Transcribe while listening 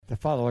The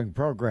following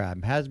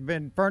program has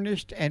been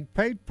furnished and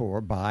paid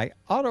for by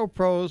Auto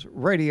Pros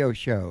Radio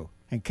Show,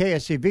 and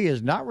KSCV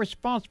is not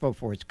responsible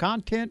for its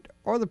content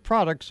or the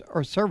products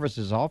or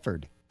services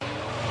offered.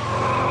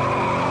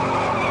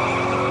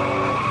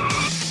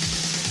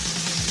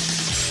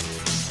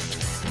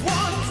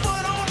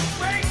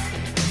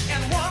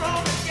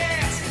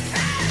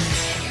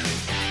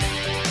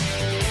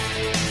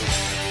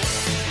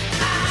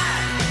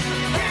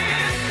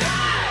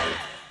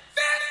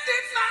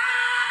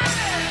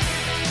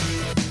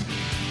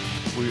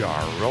 We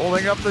are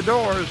rolling up the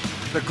doors.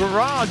 The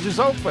garage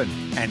is open,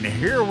 and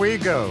here we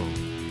go.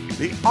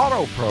 The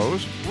Auto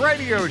Pros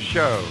Radio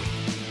Show.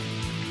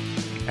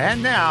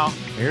 And now,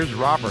 here's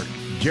Robert,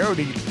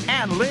 Jody,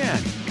 and Lynn,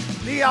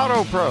 the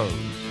Auto Pros.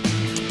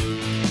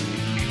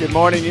 Good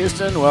morning,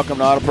 Houston. Welcome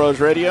to Auto Pros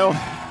Radio.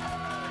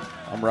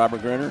 I'm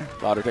Robert Gruner,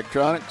 Auto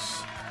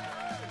Tektronix.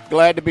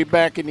 Glad to be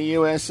back in the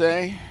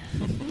USA.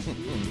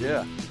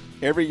 Yeah.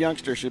 Every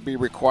youngster should be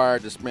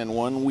required to spend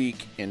 1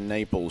 week in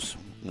Naples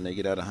when they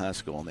get out of high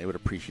school, and they would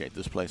appreciate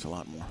this place a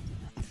lot more.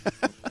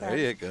 There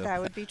you go.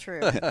 That would be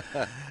true.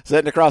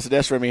 Sitting across the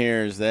desk from me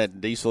here is that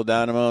diesel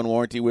dynamo and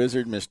warranty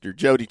wizard, Mr.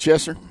 Jody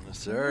Chesser. Yes,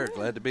 sir.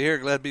 Glad to be here.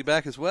 Glad to be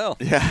back as well.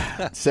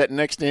 Yeah. Sitting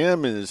next to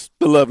him is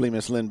the lovely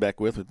Miss Lynn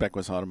Beckwith with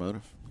Beckwith's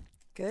Automotive.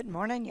 Good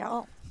morning,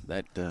 y'all.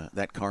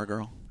 That car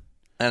girl.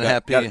 And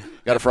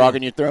got a frog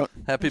in your throat?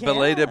 Happy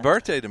belated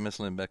birthday to Miss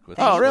Lynn Beckwith.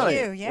 Oh, really?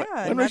 Thank you.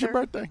 Yeah. When was your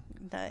birthday?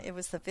 It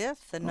was the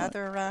 5th.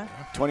 Another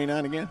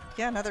 29 again?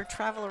 Yeah, another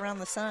travel around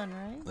the sun,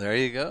 right? There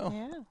you go.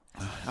 Yeah.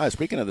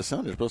 Speaking of the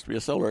sun, there's supposed to be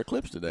a solar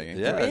eclipse today. Ain't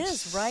Yeah, There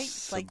it's is, right?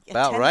 Like at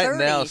about right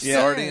now 10:30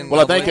 starting. soon.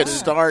 Well, I think it Yeah.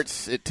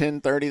 starts at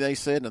 10:30, they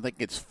said. I think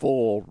it's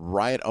full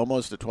right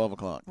almost at 12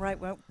 o'clock. Right.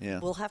 Well, Yeah.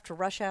 we'll have to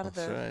rush out of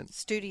That's the right.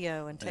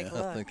 studio and take a I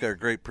look. think our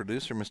great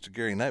producer, Mr.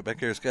 Gary Knight, back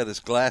here has got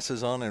his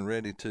glasses on and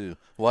ready to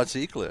watch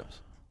the eclipse.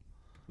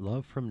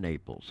 Love from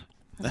Naples.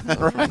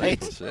 Right.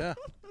 Naples, yeah.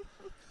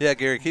 Yeah,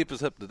 Gary, keep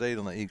us up to date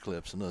on the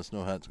eclipse and let us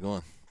know how it's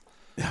going.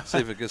 See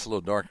if it gets a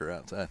little darker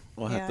outside.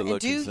 We'll have to and look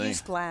do and see.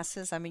 use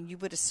glasses. I mean, you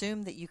would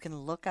assume that you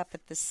can look up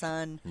at the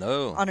sun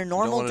No. on a you don't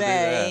normal wanna do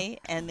day,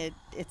 and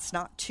it's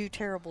not too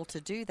terrible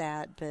to do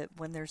that. But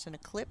when there's an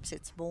eclipse,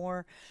 it's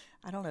more,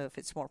 I don't know if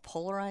it's more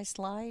polarized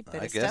light,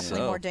 but I it's guess definitely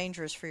so. more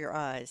dangerous for your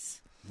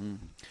eyes.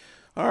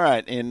 All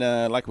right, and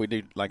like we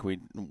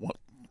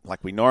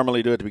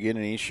normally do at the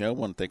beginning of each show, I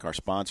want to thank our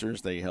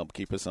sponsors. They help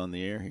keep us on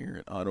the air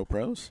here at Auto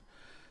Pros.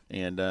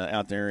 And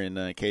out there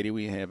in Katy,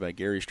 we have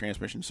Gary's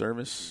Transmission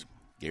Service.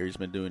 Gary's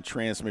been doing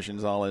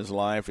transmissions all his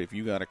life. If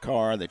you got a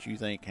car that you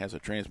think has a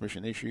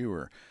transmission issue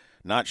or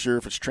not sure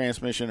if it's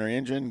transmission or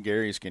engine,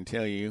 Gary's can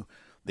tell you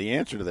the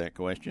answer to that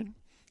question.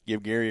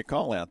 Give Gary a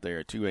call out there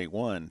at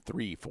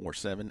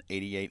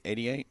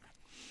 281-347-8888.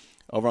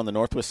 Over on the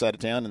northwest side of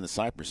town in the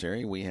Cypress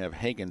area, we have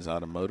Hagen's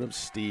Automotive.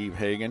 Steve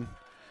Hagen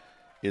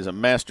is a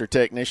master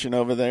technician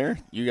over there.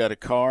 You got a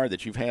car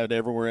that you've had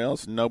everywhere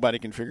else, nobody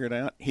can figure it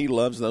out. He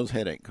loves those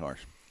headache cars.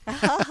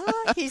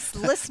 He's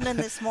listening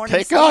this morning.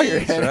 Take all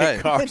your Steve. headache right.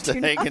 cars to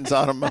Hagen's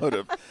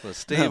Automotive. Well,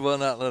 Steve will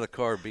not let a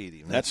car beat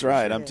him. That's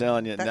right. I'm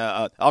telling you.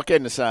 Now, all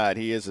kidding aside,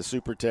 he is a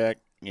super tech,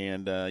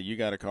 and you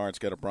got a car that's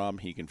got a problem,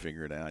 he can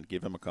figure it out.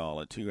 Give him a call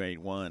at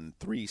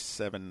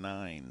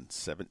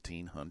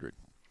 281-379-1700.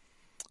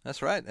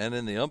 That's right. And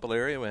in the Humble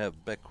area, we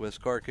have Beckwith's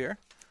Car Care.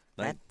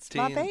 That's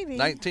my baby.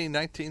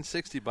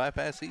 1960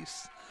 Bypass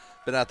East.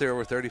 Been out there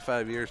over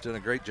 35 years, doing a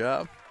great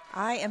job.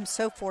 I am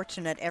so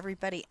fortunate.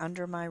 Everybody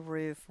under my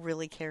roof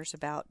really cares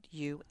about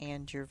you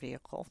and your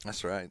vehicle.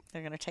 That's right.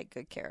 They're going to take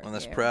good care of And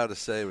that's you. proud to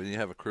say when you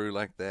have a crew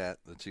like that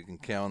you can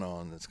count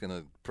on, that's going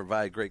to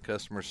provide great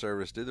customer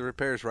service, do the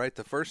repairs right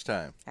the first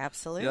time.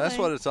 Absolutely. You know, that's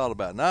what it's all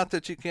about. Not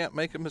that you can't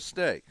make a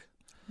mistake,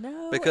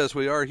 No. because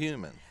we are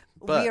human.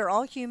 But we are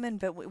all human,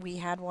 but we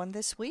had one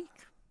this week.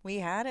 We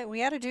had it.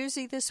 We had a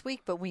doozy this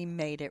week, but we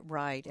made it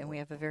right, and we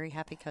have a very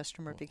happy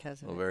customer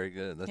because of well, it. very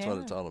good. That's what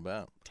it's all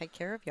about. Take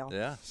care of y'all.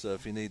 Yeah, so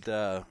if you need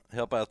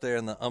help out there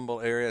in the Humble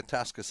area,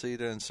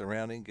 Tascasita and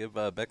surrounding, give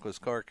Beckwith's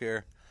Car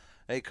Care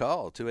a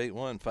call,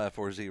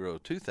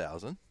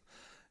 281-540-2000.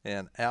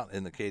 And out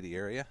in the Katy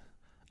area,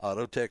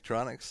 Auto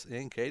Tektronix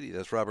in Katy.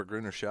 That's Robert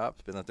Gruner's shop.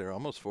 It's been out there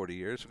almost 40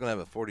 years. We're going to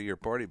have a 40-year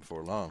party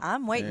before long.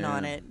 I'm waiting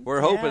on it.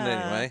 We're hoping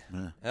Yeah. anyway.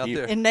 Out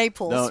there. In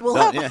Naples. No, we'll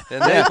no, have yeah. In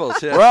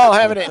Naples, yeah. We're all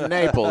having it in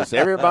Naples.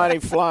 Everybody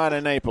flying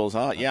to Naples.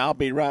 I'll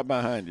be right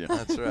behind you.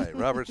 That's right.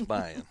 Robert's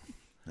buying.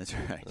 That's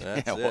right.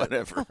 That's yeah, it.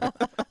 whatever.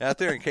 Out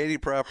there in Katy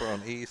proper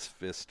on East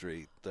 5th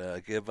Street.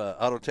 Give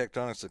Auto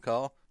Tektronix a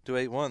call,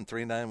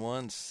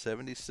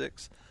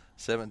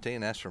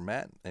 281-391-7617. Ask for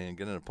Matt and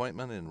get an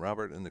appointment, and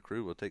Robert and the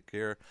crew will take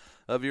care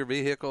of your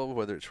vehicle,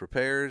 whether it's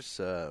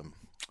repairs,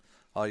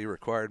 all your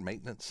required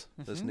maintenance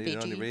that's needed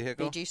on your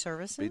vehicle. BG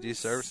Services. BG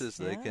Services,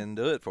 they Yeah. can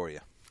do it for you.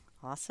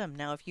 Awesome.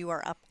 Now, if you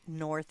are up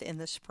north in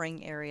the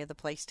Spring area, the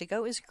place to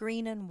go is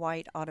Green and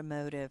White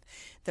Automotive.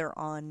 They're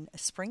on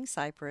Spring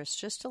Cypress,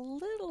 just a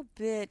little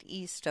bit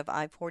east of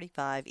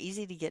I-45,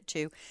 easy to get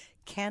to.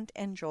 Kent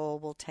and Joel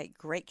will take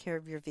great care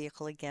of your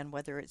vehicle again,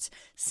 whether it's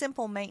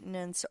simple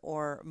maintenance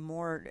or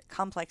more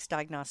complex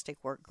diagnostic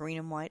work. Green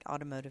and White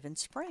Automotive in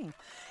Spring.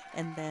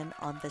 And then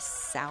on the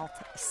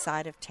south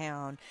side of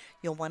town,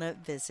 you'll want to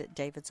visit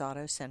David's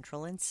Auto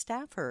Central in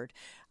Stafford.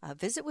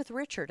 Visit with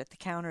Richard at the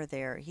counter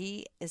there.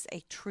 He is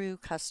a true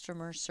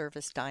customer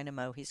service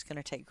dynamo. He's going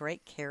to take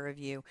great care of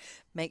you,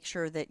 make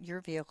sure that your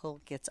vehicle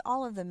gets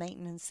all of the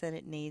maintenance that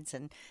it needs,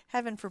 and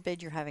heaven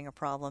forbid you're having a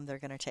problem, they're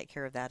going to take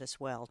care of that as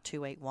well.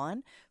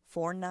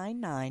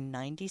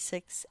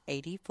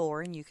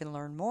 281-499-9684, and you can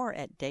learn more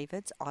at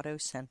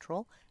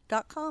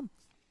davidsautocentral.com.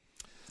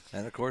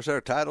 And, of course,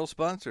 our title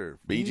sponsor,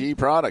 BG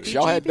Products.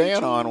 Y'all had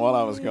Dan on while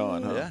I was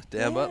gone, huh? Yeah,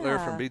 Dan Butler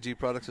from BG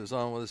Products was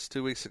on with us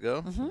 2 weeks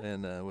ago.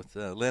 And with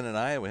Lynn and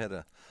I, we had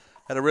a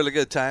really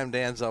good time.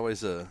 Dan's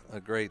always a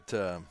great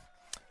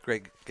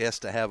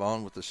guest to have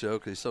on with the show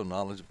because he's so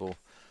knowledgeable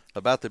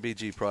about the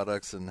BG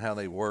products and how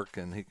they work,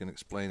 and he can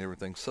explain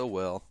everything so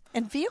well.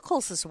 And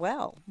vehicles as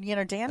well. You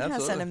know, Dan has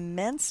Absolutely. an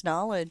immense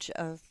knowledge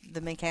of the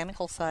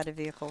mechanical side of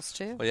vehicles,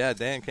 too. Well, yeah,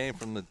 Dan came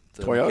from the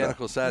Toyota.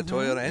 mechanical side,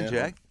 Toyota and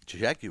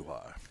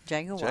Jaguar.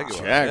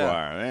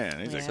 Jaguar, man.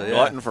 He's Yeah. a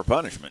glutton for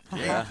punishment.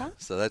 Yeah,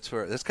 so that's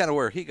kind of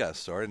where he got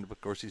started. And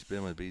of course, he's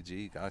been with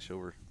BG,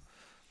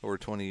 over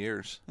 20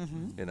 years.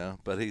 You know,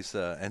 but he's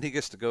and he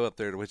gets to go up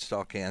there to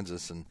Wichita,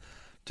 Kansas, and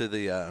to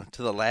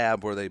the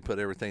lab where they put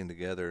everything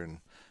together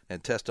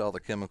and test all the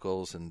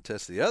chemicals and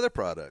test the other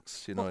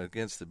products, you know,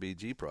 against the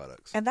BG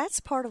products. And that's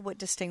part of what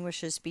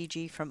distinguishes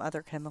BG from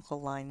other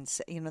chemical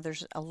lines. You know,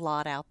 there's a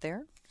lot out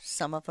there.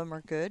 Some of them are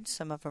good,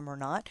 some of them are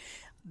not.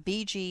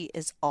 BG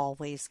is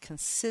always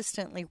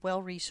consistently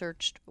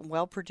well-researched,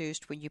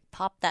 well-produced. When you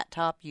pop that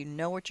top, you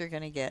know what you're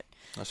going to get.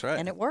 That's right.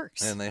 And it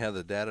works. And they have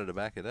the data to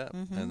back it up,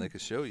 and they can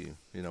show you,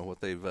 you know,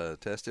 what they've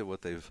tested,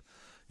 what they've,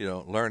 you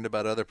know, learned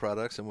about other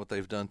products and what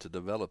they've done to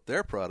develop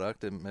their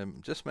product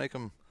and just make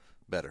them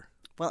better.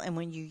 Well, and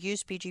when you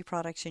use BG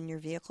products in your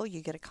vehicle,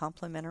 you get a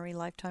complimentary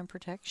lifetime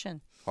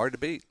protection. Hard to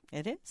beat.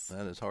 It is.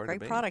 That is hard to beat.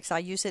 Great products. I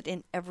use it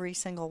in every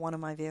single one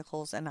of my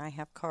vehicles, and I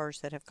have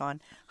cars that have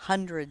gone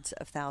hundreds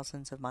of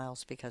thousands of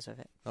miles because of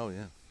it. Oh,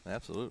 yeah,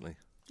 absolutely.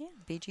 Yeah,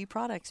 BG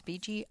products,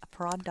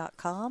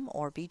 bgprod.com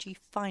or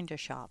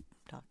bgfindashop.com.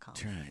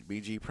 That's right.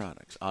 BG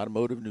Products,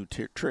 automotive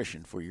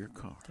nutrition for your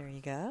car. There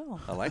you go.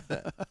 I like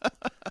that.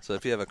 So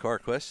if you have a car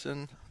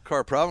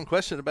problem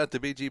question about the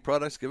BG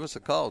products, give us a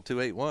call,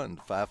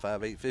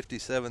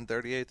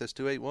 281-558-5738. That's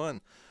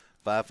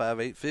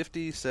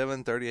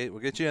 281-558-5738. We'll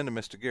get you into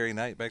Mr. Gary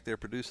Knight back there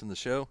producing the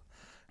show,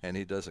 and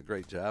he does a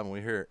great job. And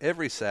we're here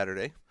every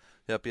Saturday to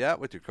help you out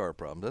with your car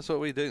problems. That's what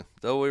we do.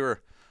 Though we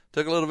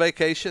took a little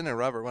vacation, and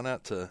Robert went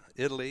out to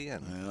Italy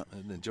and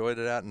enjoyed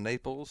it out in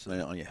Naples.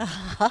 Well, yeah.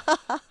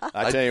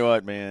 I tell you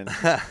what, man,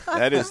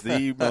 that is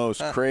the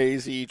most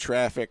crazy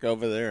traffic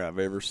over there I've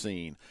ever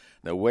seen.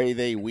 The way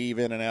they weave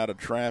in and out of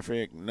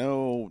traffic,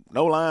 no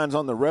lines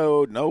on the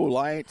road, no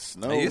lights,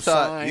 no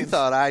signs. You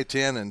thought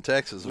I-10 in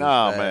Texas was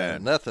bad.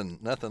 Man. Nothing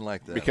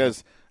like that.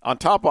 Because on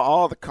top of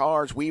all the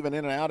cars weaving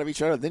in and out of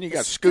each other, then you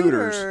got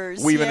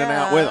scooters weaving in and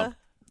out with them.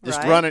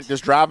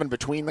 Just driving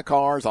between the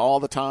cars all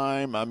the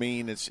time. I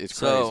mean, it's crazy.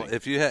 So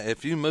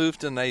if you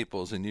moved to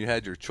Naples and you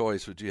had your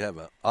choice, would you have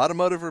an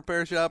automotive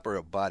repair shop or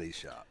a body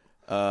shop?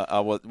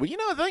 Well, you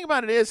know, the thing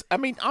about it is, I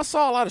mean, I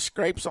saw a lot of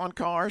scrapes on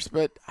cars,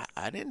 but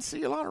I didn't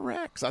see a lot of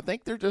wrecks. I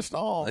think they're just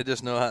all. They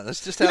just know how.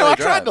 That's just how they I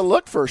drive. tried to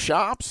look for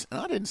shops, and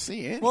I didn't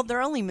see any. Well,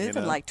 they're only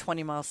moving like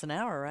 20 miles an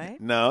hour,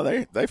 right? No,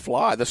 they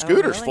fly. The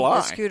scooters fly.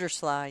 The scooters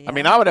fly. Yeah. I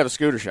mean, I would have a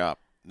scooter shop.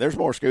 There's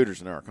more scooters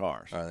than there are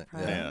cars. Right.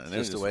 Yeah, it's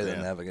just the way they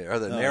navigate. Are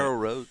there narrow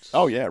roads?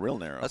 Oh yeah, real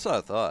narrow. That's what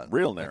I thought.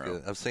 Real narrow.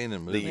 Like I've seen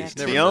in movies.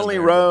 The only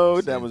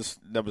road that was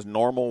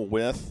normal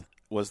width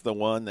was the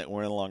one that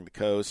went along the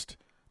coast.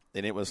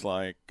 And it was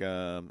like,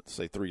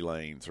 say, 3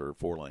 lanes or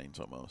 4 lanes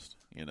almost,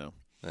 you know.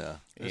 Yeah.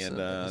 And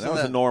that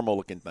was a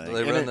normal-looking thing. Do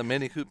they run the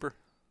Mini Cooper?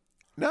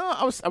 No,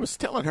 I was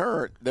telling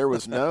her there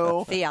was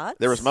no Fiats.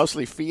 There was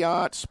mostly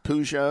Fiats,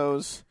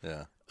 Peugeots,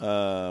 yeah,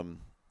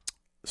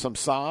 some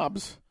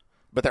Saabs,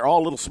 but they're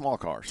all little small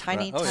cars,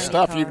 tiny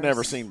stuff cars. You've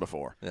never seen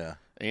before. Yeah.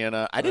 And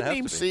I didn't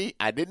even see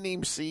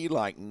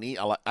like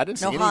I didn't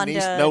see any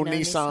Honda, no no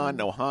Nissan,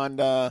 no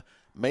Honda,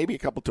 maybe a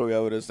couple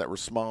Toyotas that were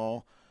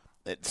small.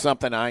 It's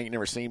something I ain't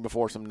never seen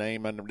before, some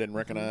name I didn't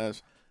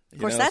recognize. Of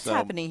course, that's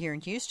happening here in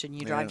Houston.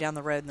 You drive down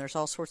the road, and there's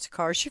all sorts of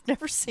cars you've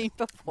never seen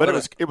before.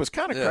 But it was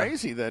kind of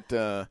crazy that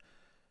to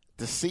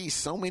see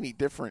so many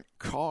different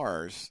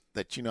cars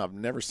that, you know, I've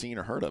never seen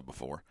or heard of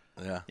before.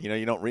 Yeah. You know,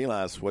 you don't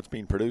realize what's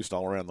being produced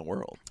all around the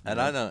world.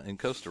 And I know in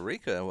Costa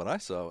Rica, what I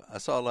saw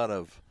a lot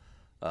of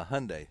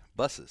Hyundai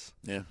buses.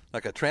 Yeah.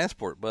 Like a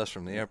transport bus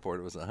from the airport.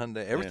 It was a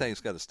Hyundai.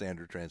 Everything's got a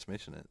standard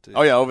transmission in it, too.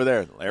 Oh, yeah, over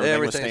there.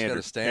 Everything's got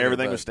a standard.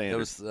 Everything was standard. It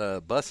was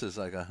buses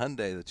like a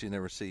Hyundai that you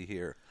never see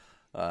here.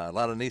 A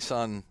lot of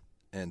Nissan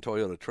and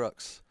Toyota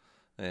trucks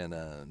and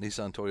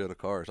Nissan Toyota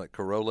cars, like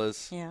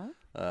Corollas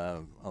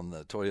on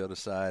the Toyota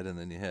side. And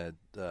then you had,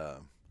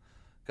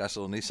 Gosh,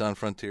 little Nissan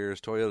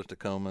Frontiers, Toyota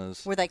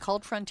Tacomas. Were they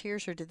called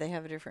Frontiers, or did they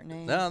have a different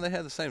name? No, they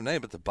had the same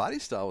name, but the body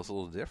style was a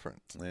little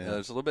different. Yeah. It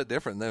was a little bit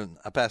different. Then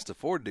I passed a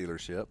Ford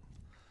dealership.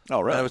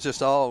 Oh, really? And it was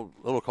just all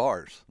little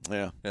cars.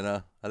 Yeah.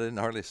 I didn't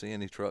hardly see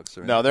any trucks.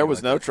 Or No, there was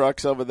like no that.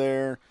 trucks over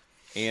there.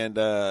 And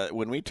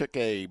when we took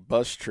a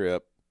bus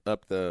trip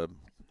up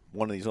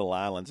one of these little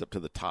islands up to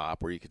the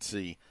top where you could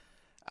see,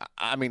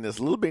 I mean, this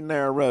little bit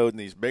narrow road and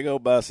these big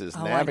old buses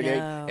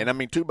navigate. I know. And, I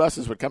mean, two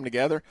buses would come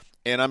together.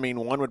 And, I mean,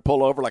 one would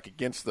pull over like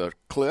against the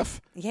cliff.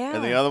 Yeah.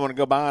 And the other one would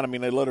go by. And, I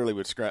mean, they literally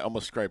would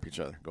almost scrape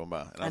each other going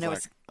by. And I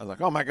was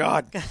like, oh, my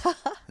God.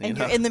 And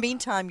in the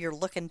meantime, you're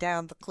looking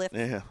down the cliff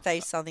Yeah.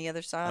 face on the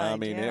other side. I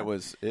mean, yeah.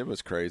 it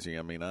was crazy.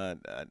 I mean,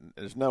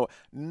 there's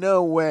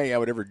no way I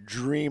would ever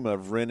dream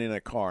of renting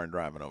a car and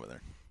driving over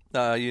there.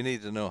 No, you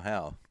need to know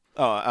how.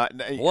 Oh,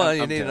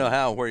 You need to know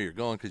how where you're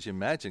going, because you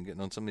imagine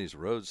getting on some of these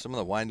roads, some of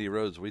the windy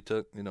roads we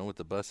took, with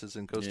the buses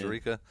in Costa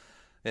Rica.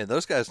 And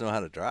those guys know how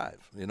to drive,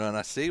 and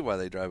I see why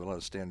they drive a lot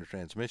of standard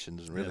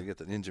transmissions and really get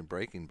the engine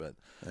braking. But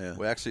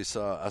I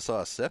saw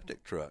a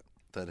septic truck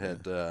that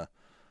had,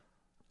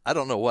 I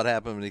don't know what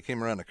happened, but he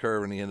came around the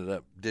curve and he ended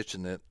up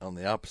ditching it on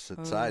the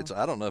opposite side. So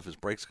I don't know if his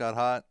brakes got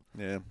hot.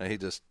 Yeah. And he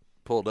just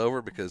pulled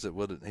over because he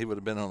would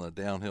have been on a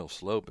downhill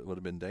slope. It would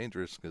have been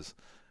dangerous because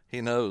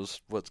he knows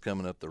what's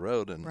coming up the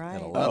road, and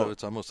a lot of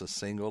it's almost a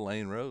single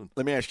lane road.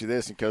 Let me ask you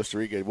this: in Costa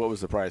Rica, what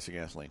was the price of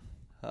gasoline?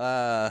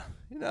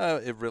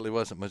 It really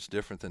wasn't much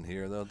different than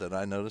here, though. That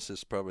I noticed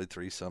it's probably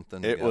 $3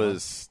 something. It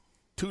was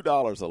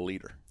 $2 a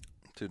liter,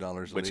 $2 a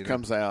liter, which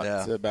comes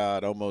out to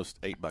about almost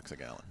 $8 a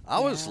gallon. I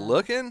was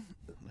looking,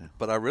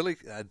 but I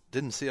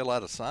didn't see a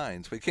lot of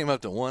signs. We came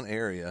up to one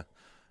area,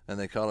 and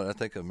they call it, I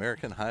think,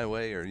 American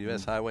Highway or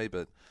U.S. Highway,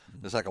 but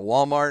it's like a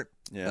Walmart,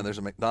 and there's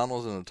a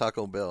McDonald's and a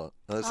Taco Bell.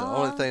 That's the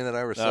only thing that I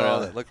ever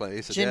saw that looked like.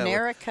 He said,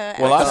 Generica.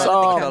 Well, I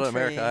saw call it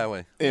American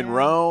Highway. In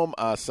Rome,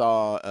 I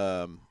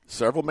saw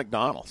several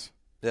McDonald's.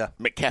 Yeah.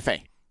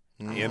 McCafe.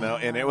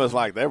 And it was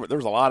like there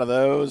was a lot of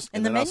those.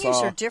 And the menus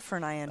are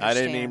different, I understand. I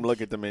didn't even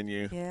look at the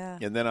menu. Yeah.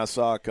 And then I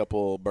saw a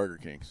couple Burger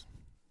Kings.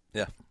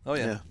 Yeah. Oh,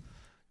 yeah.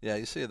 Yeah,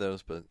 you see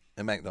those,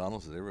 and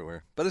McDonald's is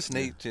everywhere. But it's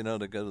neat, to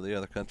go to the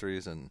other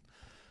countries and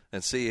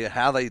see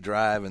how they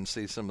drive and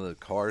see some of the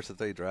cars that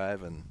they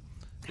drive and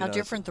how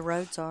different the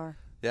roads are.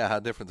 Yeah, how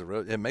different the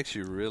road. It makes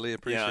you really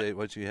appreciate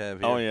what you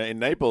have here. Oh, yeah. In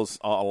Naples,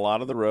 a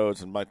lot of the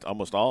roads, and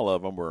almost all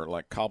of them, were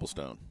like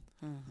cobblestone.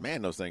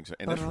 Man, those things,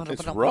 and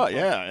it's rough.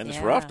 Yeah, and it's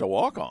rough to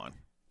walk on.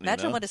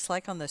 Imagine what it's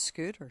like on those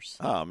scooters.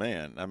 Oh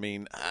man, I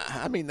mean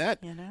that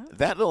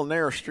that little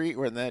narrow street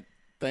where that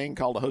thing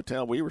called a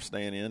hotel we were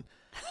staying in.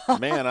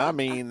 Man, I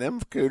mean, them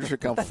scooters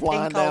would come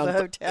flying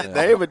down.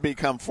 They would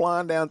come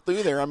flying down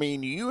through there. I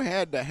mean, you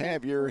had to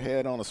have your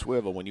head on a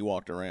swivel when you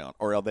walked around,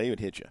 or else they would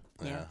hit you.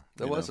 Yeah,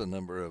 there was a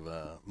number of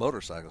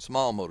motorcycles,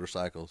 small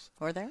motorcycles.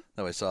 Were there?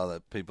 That we saw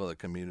that people that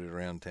commuted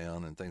around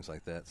town and things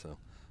like that. So,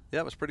 yeah,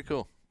 it was pretty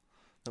cool.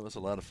 That was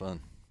a lot of fun.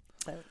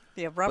 So,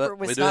 Robert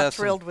was not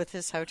thrilled with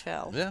his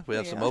hotel. Yeah, we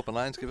have some open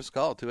lines. Give us a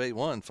call,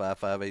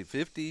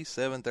 281-558-50,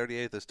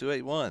 738. That's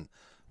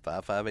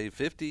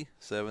 281-558-50,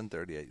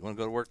 738. You want to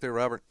go to work there,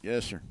 Robert?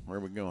 Yes, sir. Where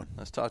are we going?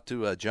 Let's talk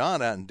to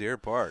John out in Deer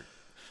Park.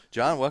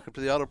 John, welcome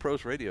to the Auto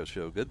Pros Radio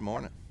Show. Good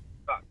morning.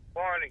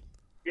 Morning.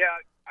 Yeah,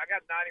 I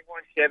got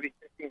 91 Chevy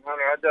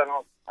 1500.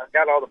 I've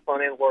got all the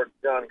front end work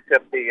done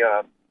except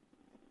the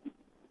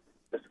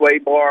sway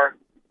bar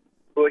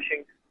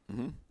bushings.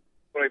 Mm-hmm.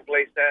 When I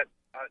replace that,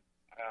 I'm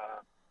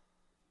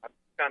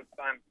trying to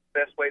find the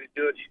best way to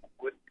do it.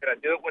 Could I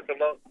do it with the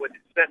load, with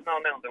it sitting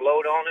on the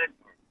load on it?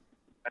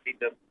 I need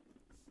to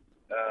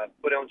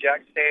put on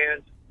jack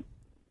stands.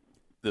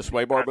 The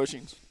sway bar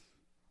bushings?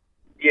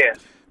 Yes.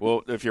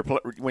 Well,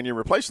 when you're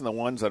replacing the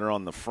ones that are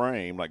on the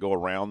frame, like go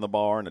around the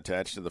bar and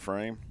attach to the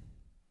frame.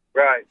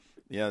 Right.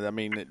 Yeah, I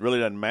mean, it really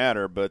doesn't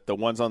matter, but the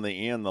ones on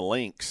the end, the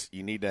links,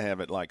 you need to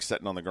have it like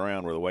sitting on the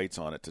ground where the weight's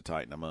on it to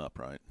tighten them up,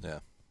 right? Yeah.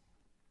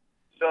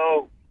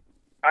 So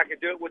I could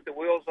do it with the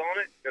wheels on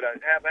it. Could I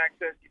have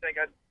access? You think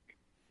I'd?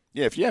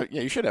 Yeah,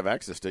 you should have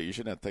access to it. You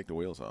shouldn't have to take the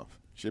wheels off.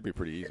 Should be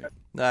pretty easy.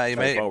 No, you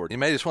may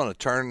just want to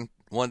turn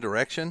one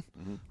direction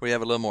where you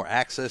have a little more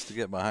access to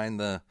get behind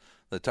the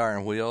tire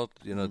and wheel,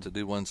 to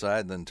do one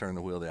side, and then turn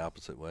the wheel the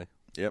opposite way.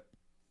 Yep.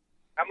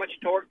 How much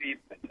torque do you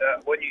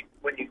when you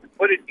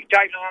put it? You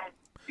tighten on,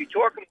 you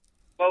torque them,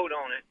 load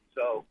on it.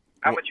 So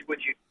how much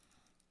would you?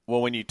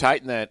 Well, when you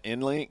tighten that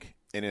end link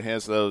and it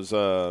has those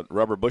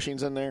rubber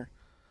bushings in there,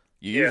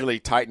 you usually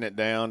tighten it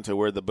down to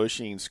where the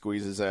bushing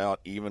squeezes out,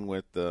 even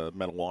with the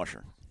metal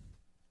washer.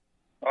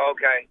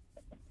 Okay.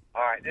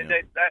 All right. And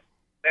they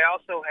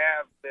also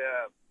have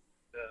that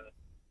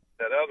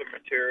other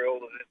material,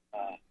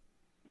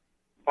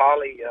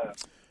 poly.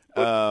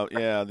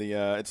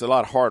 It's a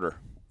lot harder.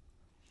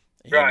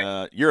 And,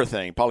 right.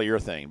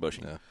 Polyurethane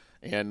bushing. Yeah.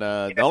 And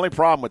the only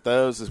problem with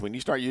those is when you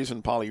start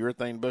using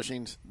polyurethane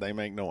bushings, they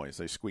make noise.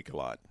 They squeak a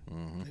lot.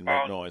 Mm-hmm. They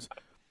make noise.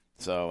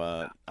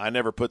 So I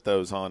never put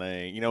those on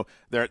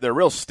they're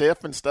real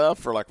stiff and stuff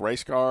for like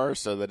race cars,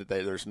 so that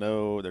there's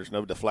no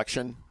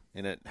deflection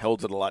and it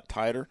holds it a lot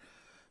tighter.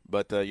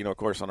 But, of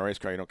course, on a race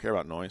car, you don't care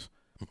about noise.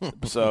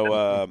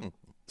 So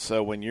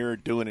so when you're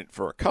doing it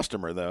for a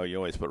customer, though, you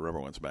always put rubber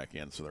ones back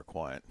in so they're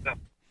quiet. Oh,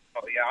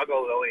 yeah, I'll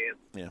go low end.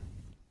 Yeah.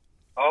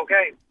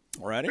 Okay.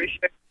 All righty.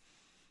 Appreciate it.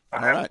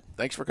 All right.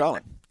 Thanks for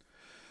calling.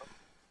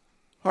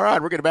 All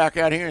right, we're going to back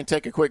out here and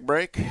take a quick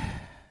break.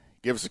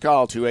 Give us a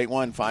call,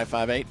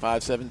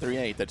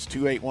 281-558-5738. That's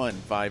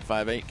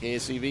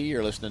 281-558-KSCV.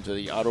 You're listening to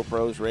the Auto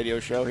Pros radio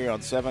show here on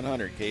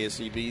 700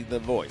 KSCV, The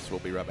Voice. We'll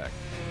be right back.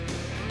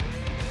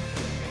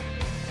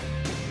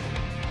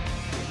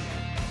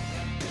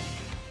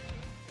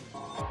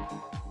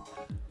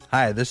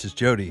 Hi, this is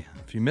Jody.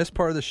 If you missed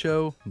part of the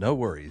show, no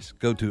worries.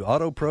 Go to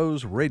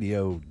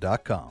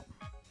autoprosradio.com.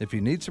 If you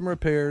need some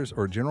repairs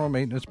or general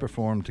maintenance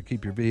performed to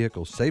keep your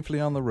vehicle safely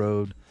on the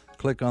road,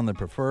 click on the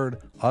preferred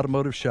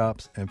automotive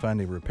shops and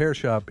find a repair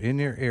shop in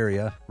your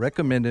area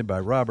recommended by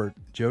Robert,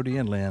 Jody,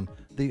 and Lynn,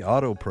 the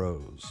Auto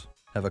Pros.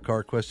 Have a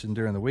car question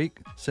during the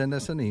week? Send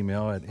us an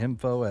email at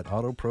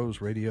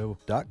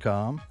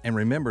info@autoprosradio.com. And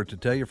remember to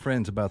tell your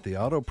friends about the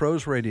Auto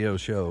Pros Radio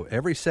Show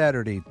every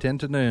Saturday, 10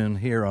 to noon,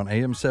 here on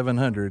AM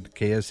 700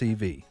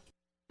 KSEV.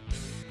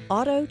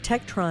 Auto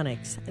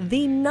Tektronics,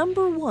 the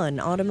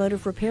 #1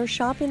 automotive repair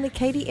shop in the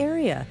Katy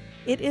area.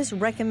 It is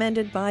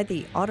recommended by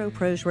the Auto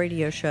Pros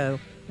Radio Show.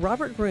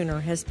 Robert Gruner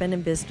has been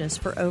in business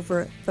for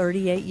over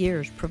 38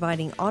 years,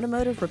 providing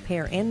automotive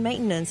repair and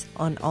maintenance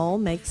on all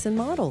makes and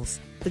models.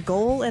 The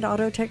goal at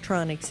Auto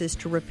Tektronics is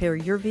to repair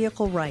your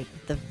vehicle right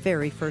the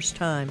very first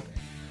time.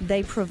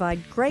 They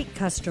provide great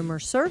customer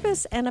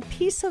service and a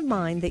peace of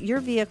mind that your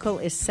vehicle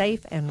is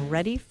safe and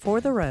ready for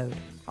the road.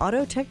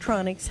 Auto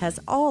Tektronics has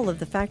all of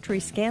the factory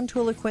scan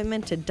tool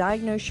equipment to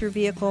diagnose your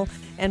vehicle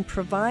and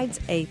provides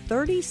a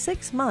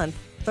 36-month,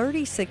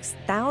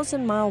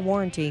 36,000-mile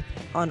warranty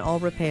on all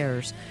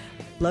repairs.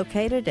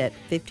 Located at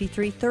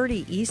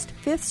 5330 East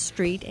 5th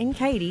Street in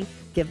Katy,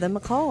 give them a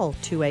call,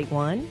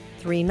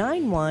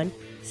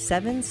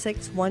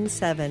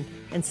 281-391-7617,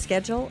 and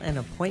schedule an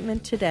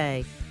appointment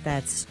today.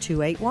 That's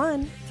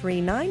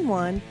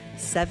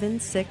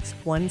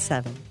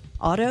 281-391-7617.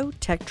 Auto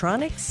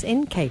Tektronics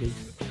in Katy.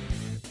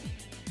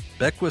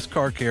 Beckwith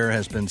Car Care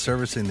has been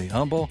servicing the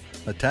Humble,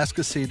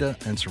 Atascocita,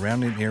 and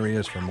surrounding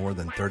areas for more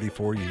than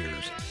 34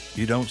 years.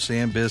 You don't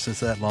stay in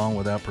business that long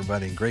without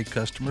providing great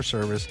customer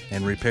service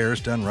and repairs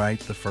done right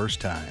the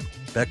first time.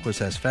 Beckwith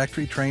has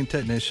factory-trained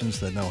technicians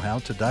that know how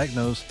to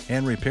diagnose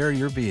and repair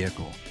your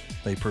vehicle.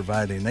 They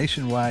provide a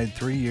nationwide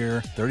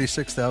 3-year,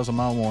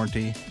 36,000-mile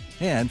warranty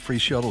and free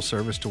shuttle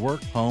service to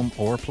work, home,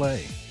 or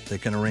play. They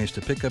can arrange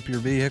to pick up your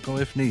vehicle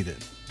if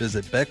needed.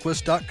 Visit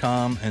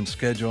Beckwith.com and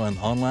schedule an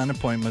online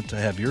appointment to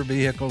have your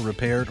vehicle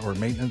repaired or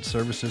maintenance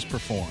services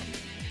performed.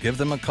 Give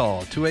them a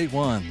call,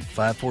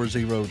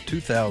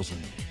 281-540-2000.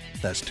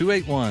 That's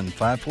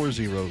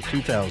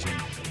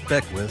 281-540-2000.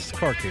 Beckwith's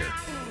Car Care.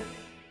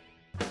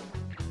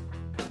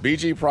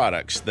 BG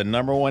Products, the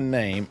 #1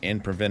 name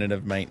in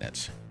preventative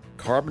maintenance.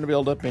 Carbon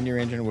buildup in your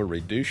engine will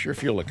reduce your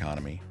fuel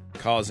economy,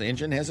 cause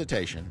engine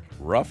hesitation,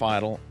 rough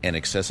idle, and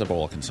excessive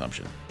oil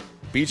consumption.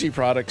 BG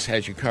Products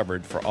has you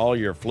covered for all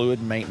your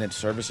fluid maintenance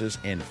services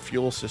and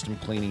fuel system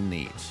cleaning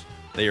needs.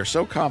 They are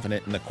so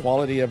confident in the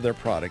quality of their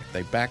product,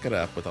 they back it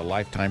up with a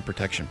lifetime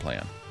protection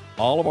plan.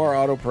 All of our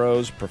Auto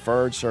Pros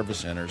preferred service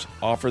centers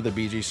offer the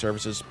BG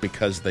services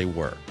because they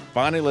work.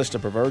 Find a list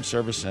of preferred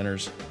service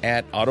centers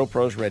at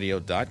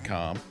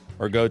autoprosradio.com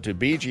or go to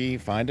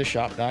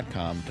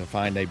bgfindashop.com to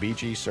find a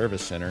BG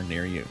service center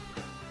near you.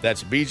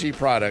 That's BG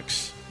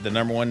Products, the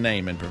 #1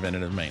 name in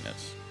preventative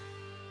maintenance.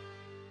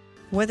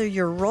 Whether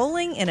you're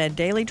rolling in a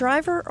daily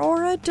driver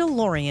or a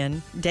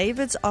DeLorean,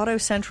 David's Auto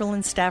Central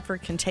in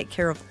Stafford can take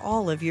care of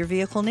all of your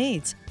vehicle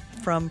needs.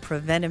 From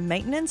preventive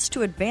maintenance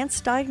to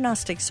advanced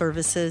diagnostic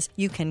services,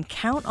 you can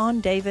count on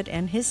David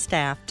and his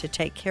staff to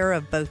take care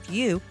of both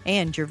you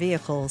and your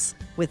vehicles.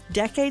 With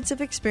decades of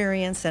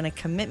experience and a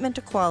commitment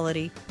to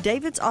quality,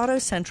 David's Auto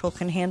Central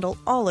can handle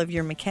all of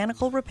your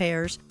mechanical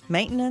repairs,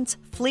 maintenance,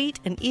 fleet,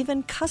 and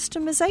even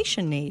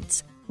customization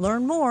needs.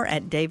 Learn more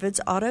at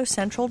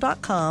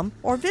davidsautocentral.com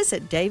or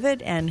visit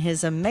David and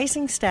his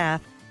amazing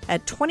staff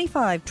at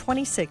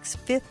 2526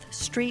 5th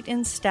Street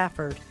in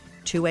Stafford.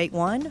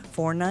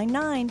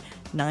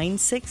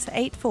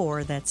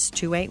 281-499-9684. That's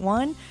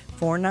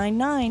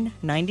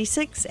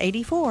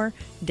 281-499-9684.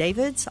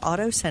 David's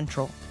Auto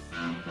Central.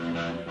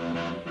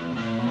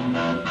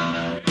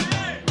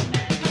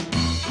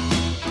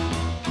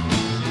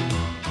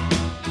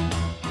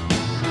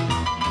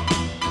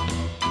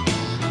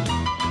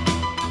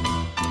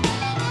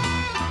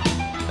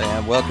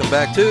 And welcome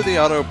back to the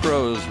Auto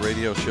Pros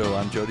Radio Show.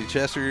 I'm Jody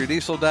Chester, your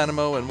diesel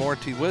dynamo and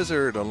warranty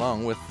wizard.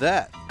 Along with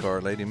that,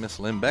 car lady Miss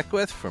Lynn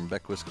Beckwith from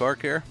Beckwith's Car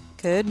Care.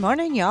 Good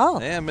morning, y'all.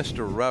 And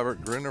Mr.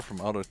 Robert Gruner from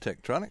Auto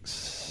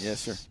Tektronics. Yes,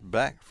 sir.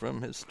 Back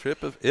from his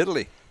trip of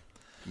Italy.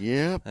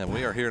 Yep. And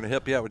we are here to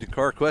help you out with your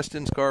car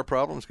questions, car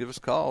problems. Give us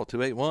a call,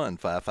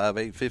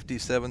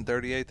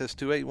 281-558-5738. That's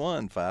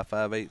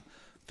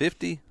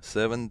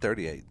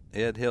 281-558-5738.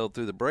 Ed held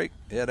through the break.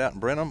 Ed out in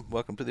Brenham,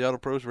 welcome to the Auto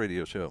Pros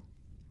Radio Show.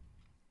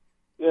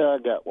 Yeah, I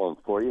got one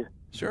for you.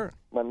 Sure.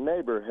 My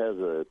neighbor has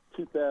a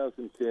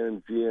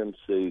 2010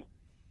 GMC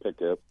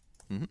pickup,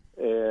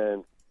 Mm-hmm.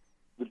 and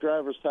the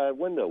driver's side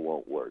window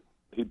won't work.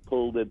 He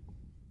pulled the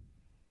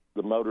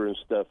motor and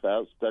stuff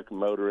out, stuck a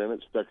motor in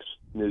it, stuck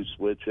a new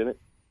switch in it.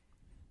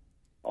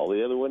 All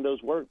the other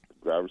windows work.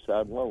 The driver's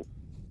side won't.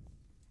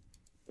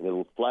 And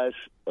it'll flash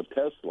a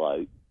test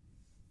light,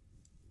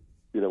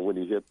 when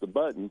you hit the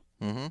button,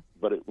 Mm-hmm.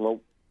 but it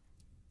won't.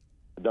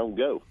 It don't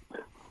go.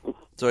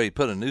 So you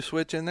put a new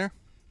switch in there?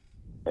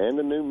 And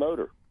a new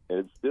motor, and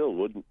it still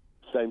wouldn't.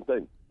 Same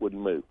thing,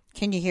 wouldn't move.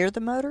 Can you hear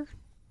the motor?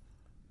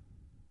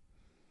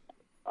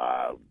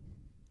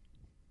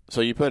 So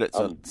you put it.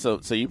 So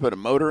you put a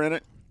motor in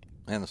it,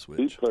 And a He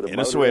switch. put a And a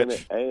motor switch. in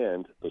it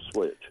and a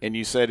switch. and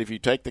you said if you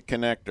take the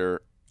connector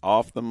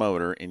off the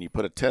motor and you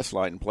put a test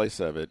light in place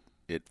of it,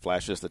 it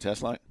flashes the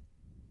test light.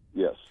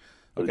 Yes.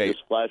 But Okay. It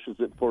just flashes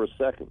it for a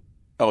second.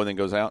 Oh, and then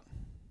goes out.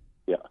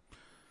 Yeah.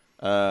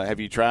 Have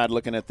you tried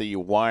looking at the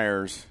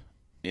wires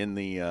in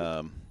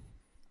the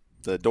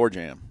door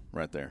jamb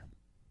right there?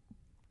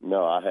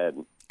 No, I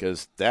hadn't.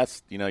 Because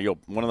that's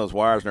one of those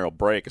wires there will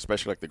break,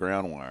 especially like the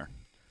ground wire,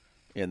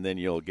 and then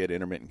you'll get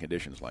intermittent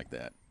conditions like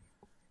that.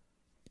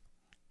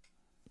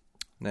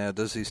 Now,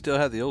 does he still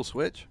have the old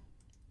switch?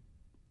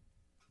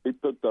 He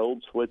put the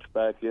old switch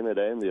back in it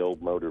and the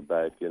old motor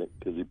back in it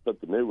because he put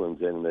the new ones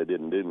in and they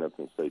didn't do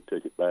nothing, so he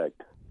took it back.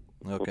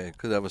 Okay,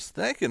 because I was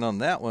thinking on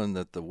that one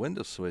that the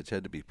window switch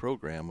had to be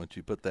programmed once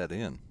you put that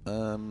in.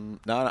 No,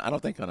 I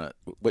don't think on a.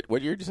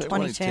 What year did you say?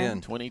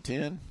 2010.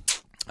 2010.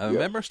 I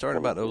remember starting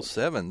about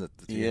 07 that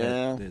you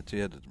had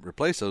to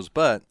replace those,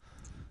 but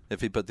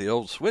if he put the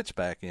old switch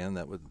back in,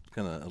 that would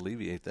kind of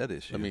alleviate that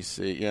issue. Let me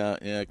see. Yeah,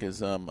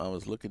 because I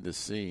was looking to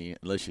see,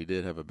 unless you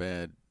did have a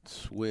bad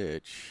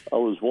switch. I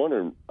was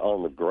wondering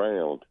on the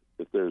ground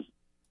if there's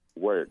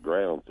where it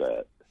grounds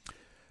at.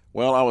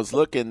 Well, I was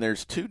looking.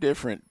 There's two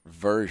different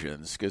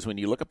versions because when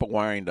you look up a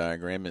wiring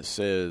diagram, it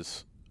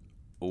says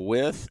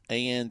with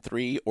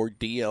AN3 or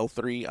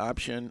DL3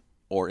 option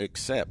or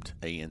accept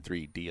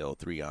AN3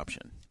 DL3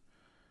 option.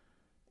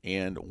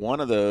 And one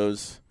of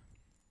those,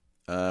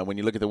 when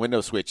you look at the window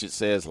switch, it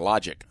says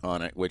logic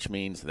on it, which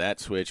means that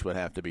switch would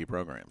have to be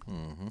programmed.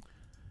 Mm-hmm.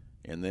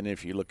 And then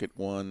if you look at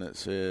one that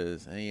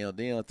says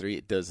ALDL3,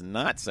 it does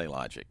not say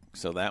logic.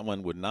 So that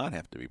one would not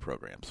have to be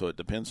programmed. So it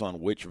depends on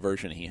which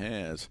version he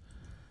has.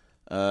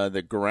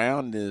 The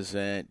ground is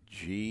at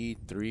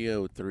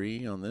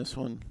G303 on this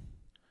one.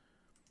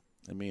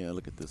 Let me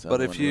look at this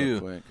other one real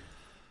quick.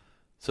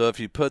 So if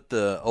you put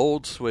the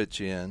old switch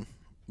in,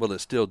 will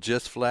it still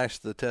just flash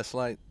the test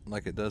light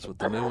like it does with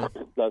the new one?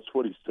 That's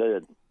what he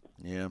said.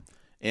 Yeah.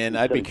 And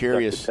He I'd said be he stuck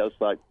curious. the test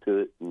light to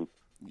it, and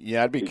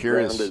Yeah, I'd be he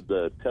curious. grounded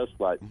the test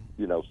light,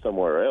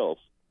 somewhere else.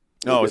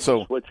 Oh, You get so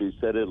the switch, he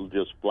said it'll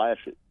just flash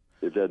it.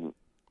 It doesn't.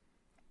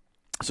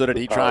 so did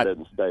the he power try?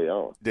 doesn't stay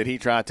on. Did he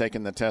try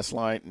taking the test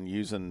light and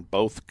using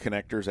both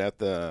connectors at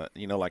the,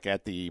 like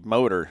at the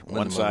motor?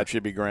 One the side motor.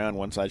 should be ground,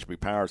 one side should be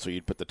power. So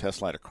you'd put the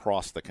test light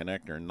across the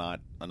connector and not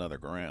another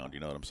ground.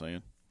 You know what I'm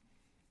saying?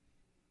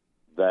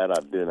 That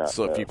I do not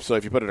So know.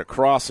 if you put it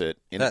across it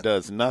and it That-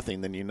 does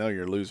nothing, then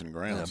you're losing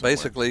ground. Yeah, somewhere.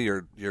 basically,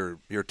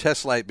 your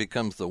test light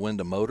becomes the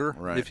window motor,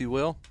 Right. if you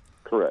will.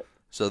 Correct.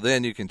 So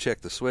then you can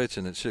check the switch,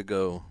 and it should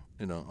go,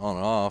 on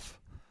and off,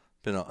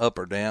 up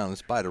or down.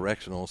 It's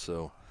bidirectional,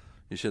 so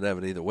you should have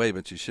it either way.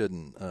 But you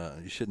shouldn't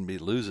be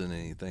losing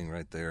anything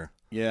right there.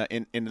 Yeah,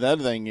 and the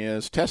other thing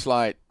is test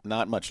light,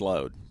 not much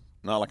load,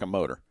 not like a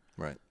motor.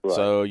 Right. Right.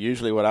 So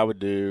usually what I would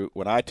do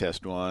when I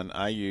test one,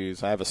 I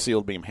have a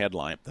sealed beam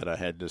headlight that I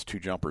had just two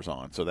jumpers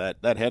on. So that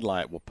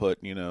headlight will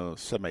put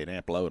 7-8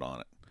 amp load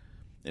on it,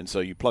 and so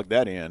you plug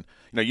that in.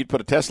 You'd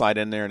put a test light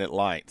in there and it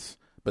lights,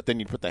 but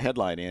then you put the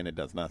headlight in, it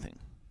does nothing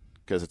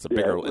because it's a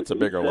bigger he it's a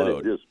bigger said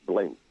load. It just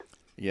blinked.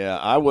 Yeah,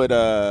 I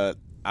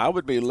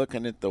would be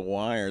looking at the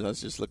wires. I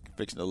was just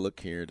fixing to look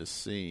here to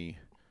see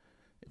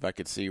if I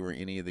could see where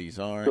any of these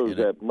are. So And is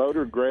that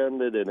motor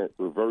grounded and it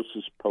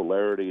reverses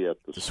polarity at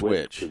the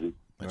switch. 'Cause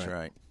That's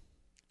right.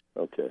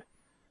 Okay.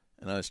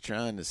 And I was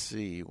trying to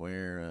see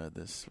where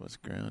this was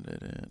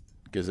grounded at.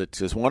 Because it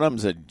says one of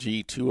them's at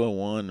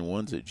G201 and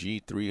one's at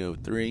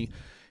G303.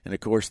 And, of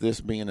course,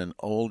 this being an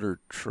older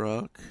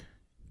truck,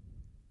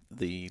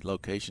 the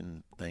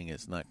location thing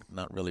is not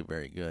really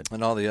very good.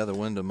 And all the other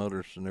window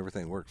motors and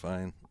everything work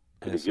fine.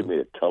 Can you give me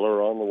a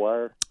color on the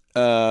wire?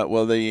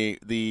 Well, the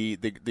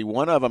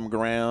one of them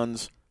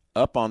grounds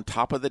up on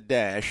top of the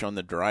dash on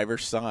the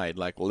driver's side,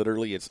 like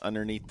literally it's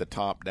underneath the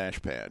top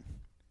dash pad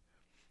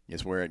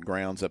is where it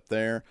grounds up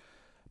there.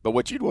 But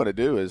what you'd want to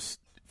do is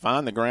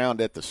find the ground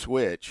at the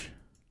switch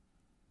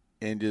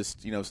and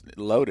just,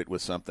 load it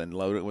with something.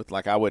 Load it with,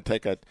 like I would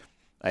take a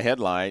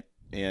headlight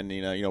and,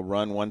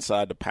 run one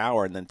side to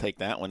power and then take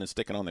that one and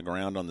stick it on the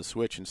ground on the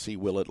switch and see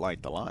will it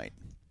light the light.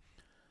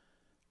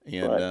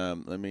 And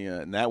Right. let me,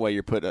 and that way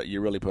you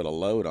really put a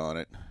load on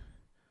it.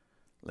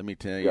 Let me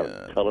tell You you.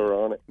 got a color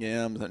on it?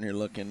 Yeah, I'm sitting here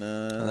looking.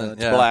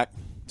 It's yeah. black.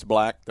 It's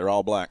black. They're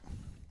all black.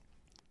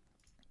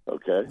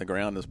 Okay. The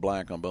ground is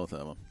black on both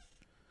of them.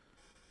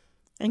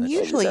 And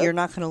usually you're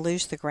not going to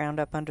lose the ground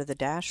up under the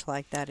dash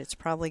like that. It's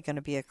probably going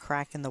to be a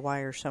crack in the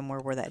wire somewhere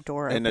where that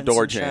door opens and the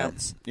door and jam.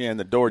 shuts. Yeah, and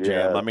the door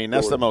jam. I mean,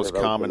 that's the most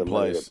common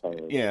place. Yeah.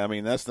 Yeah, I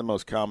mean, that's the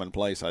most common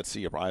place I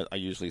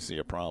usually see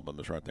a problem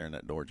is right there in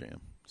that door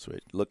jam.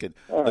 Switch. Look at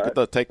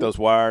take those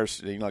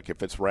wires. You know, like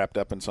if it's wrapped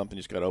up in something,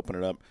 you just got to open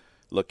it up.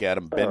 Look at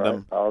them,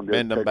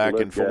 bend them back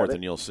and forth,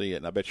 and you'll see it.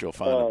 And I bet you'll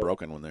find a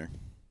broken one there.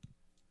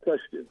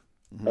 Question.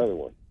 Another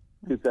one.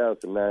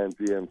 2009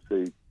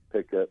 GMC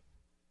pickup.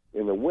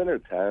 In the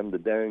wintertime, the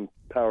dang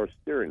power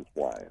steering's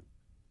whining.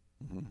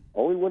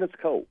 Only when it's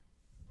cold.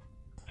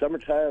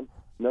 Summertime,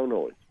 no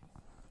noise.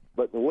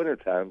 But in the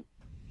wintertime,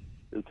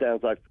 it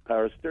sounds like the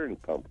power steering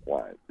pump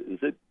whines. Is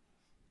it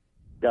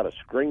got a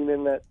screen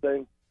in that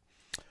thing?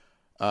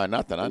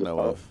 Not that I know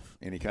of.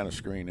 Any kind of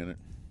screen in it.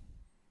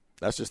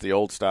 That's just the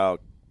old style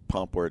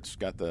pump where it's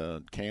got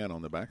the can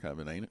on the back of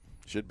it, ain't it?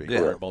 Should be.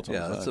 Yeah,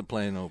 That's a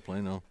plain old.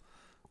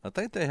 I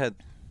think they had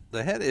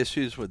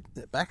issues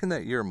with back in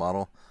that year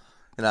model,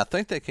 and I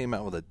think they came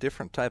out with a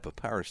different type of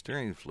power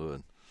steering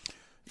fluid,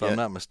 if I'm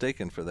not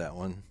mistaken, for that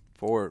one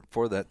for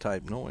that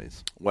type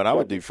noise. What I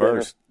would do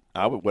first,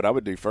 I would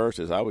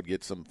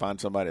find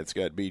somebody that's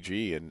got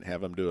BG and have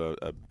them do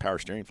a power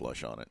steering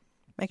flush on it.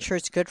 Make sure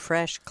it's good,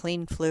 fresh,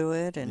 clean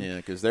fluid, and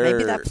because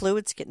maybe that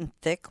fluid's getting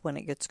thick when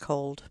it gets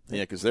cold.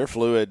 Yeah, because their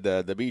fluid,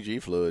 the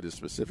BG fluid, is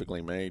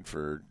specifically made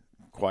for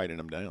quieting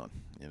them down.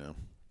 You know.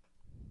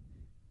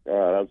 All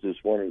right, I was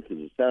just wondering because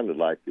it sounded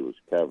like it was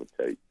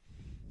cavitate.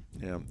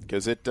 Yeah,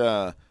 because it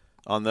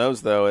on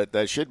those though,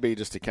 that should be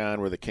just a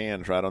kind where the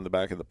can's right on the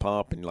back of the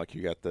pump, and like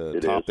you got the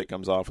top that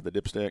comes off of the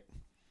dipstick.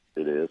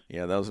 It is.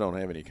 Yeah, those don't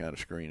have any kind of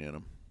screen in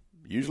them.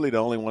 Usually, the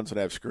only ones that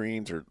have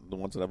screens are the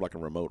ones that have like a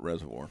remote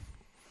reservoir.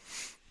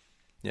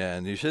 Yeah,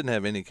 and you shouldn't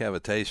have any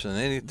cavitation,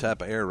 any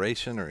type of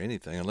aeration or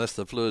anything unless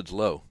the fluid's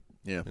low.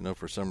 Yeah. You know,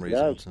 for some reason.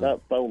 No, it's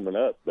not foaming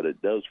up, but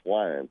it does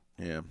whine.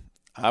 Yeah.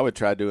 I would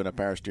try doing a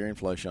power steering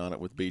flush on it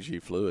with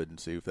BG fluid and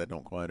see if that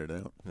don't quiet it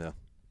out. Yeah.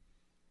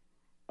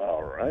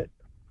 All right.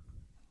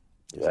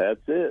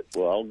 That's it.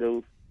 Well, I'll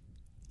go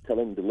tell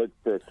him to look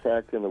for a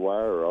crack in the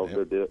wire, or I'll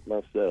go do it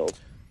myself.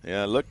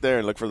 Yeah, look there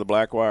and look for the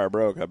black wire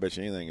broke. I bet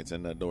you anything it's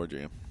in that door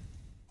jam.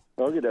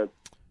 Okay, Doug.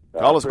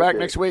 Call us back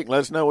next week and let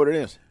us know what it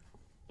is.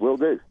 Will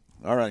do.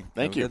 All right.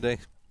 Thank you. Good day.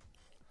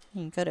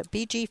 You can go to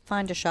BG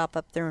Find a Shop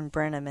up there in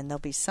Brenham, and there'll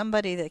be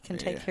somebody that can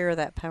take care of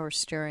that power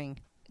steering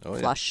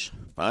flush.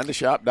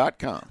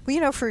 Findashop.com. Well,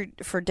 you know, for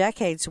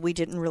decades, we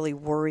didn't really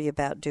worry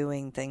about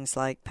doing things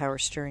like power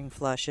steering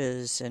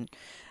flushes and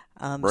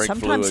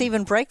sometimes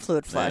even brake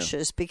fluid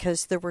flushes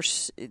because there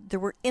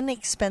were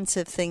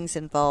inexpensive things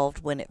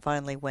involved when it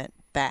finally went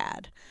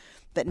bad.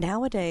 But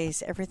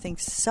nowadays,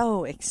 everything's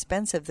so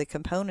expensive, the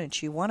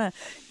components. You want to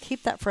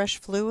keep that fresh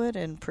fluid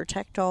and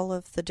protect all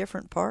of the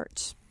different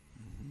parts.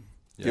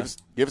 Yeah.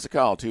 Give us a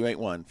call,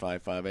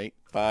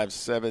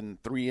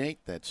 281-558-5738.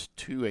 That's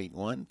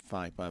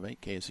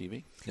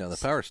 281-558-KSEV. Yeah, the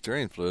power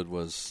steering fluid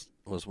was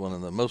one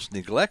of the most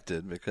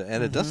neglected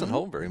and it doesn't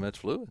hold very much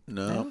fluid.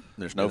 No,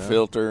 there's no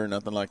filter,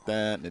 nothing like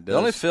that. And the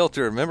only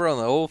filter, remember on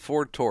the old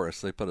Ford Taurus,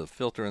 they put a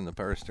filter in the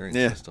power steering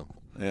system.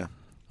 Yeah.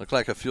 Looked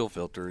like a fuel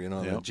filter, the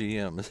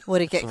GM.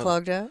 Would it get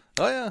clogged up?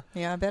 Oh, yeah.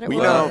 Yeah, I bet it would.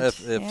 would.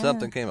 If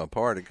something came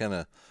apart, it kind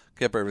of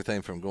kept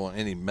everything from going,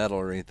 any metal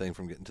or anything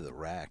from getting to the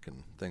rack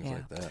and things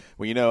like that.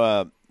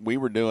 Well, we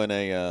were doing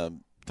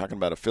talking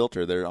about a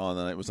filter there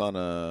it was on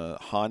a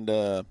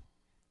Honda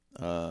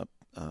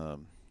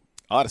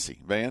Odyssey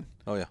van.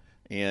 Oh, yeah.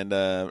 And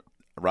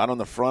right on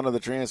the front of the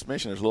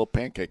transmission, there's a little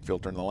pancake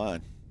filter in the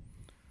line.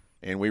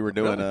 And we were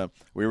doing a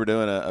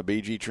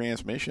BG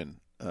transmission.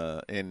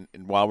 And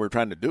while we were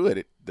trying to do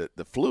it,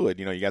 the fluid,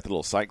 you got the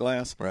little sight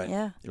glass. Right.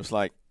 Yeah. It was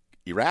like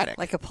erratic.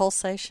 Like a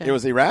pulsation. It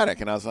was erratic.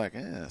 And I was like,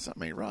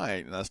 something ain't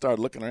right. And I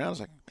started looking around. I was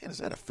like, man, is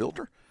that a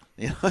filter?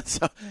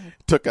 So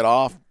took it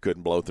off,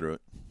 couldn't blow through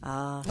it.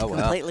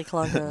 Completely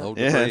clogged up.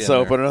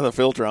 So put another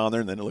filter on there,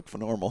 and then it looked for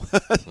normal.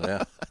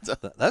 Yeah.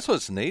 That's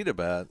what's neat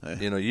about,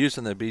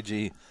 using the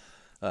BG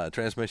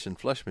transmission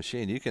flush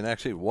machine. You can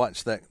actually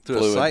watch that through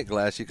a sight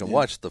glass. You can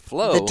watch the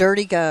flow. The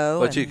dirty go.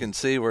 But you can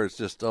see where it's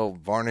just,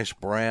 varnish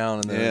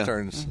brown, and then it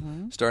turns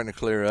starting to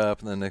clear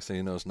up, and then next thing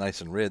you know, it's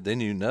nice and red. Then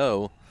you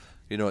know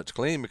it's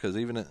clean because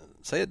even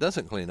say it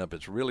doesn't clean up,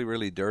 it's really,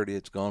 really dirty.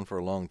 It's gone for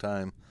a long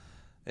time,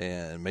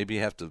 and maybe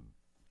you have to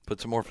put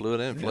some more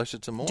fluid in and flush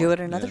it some more. Do it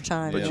another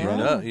time.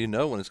 But you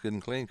know when it's good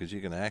and clean because you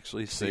can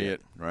actually see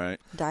it. Right.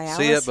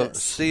 Dialysis.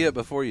 See it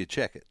before you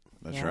check it.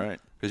 That's right.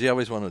 Because you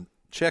always want to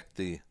check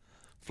the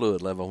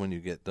fluid level when you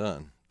get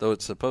done. Though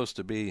it's supposed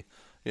to be,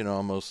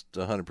 almost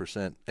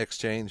 100%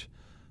 exchange.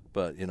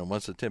 But,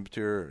 once the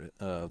temperature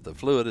of the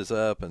fluid is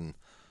up and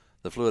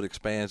the fluid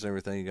expands and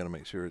everything, you got to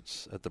make sure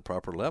it's at the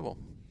proper level.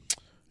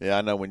 Yeah,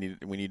 I know when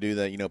you do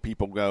that,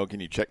 people go, can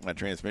you check my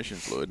transmission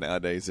fluid?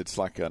 Nowadays, it's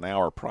like an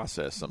hour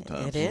process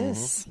sometimes. It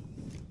is.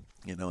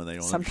 And they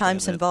don't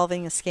sometimes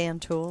involving a scan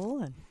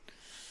tool. And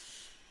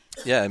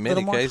in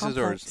many cases,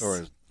 complex.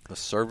 or a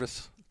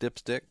service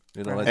dipstick.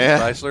 You know, like Yeah.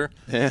 the Chrysler.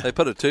 Yeah. They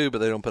put a tube, but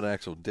they don't put an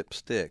actual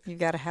dipstick. You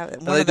got to have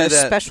And one they of do those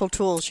that- special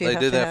tools. You They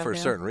have do to that have, for a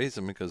yeah. certain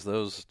reason because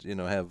those,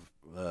 have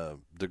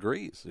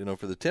degrees,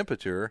 for the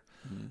temperature.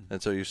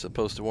 And so you're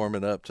supposed to warm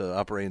it up to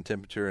operating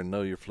temperature and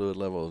know your fluid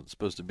level is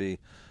supposed to be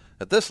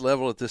at this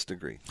level at this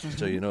degree.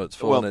 So you know it's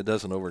full Well- and it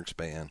doesn't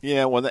overexpand.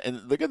 Yeah, well,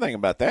 and the good thing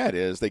about that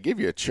is they give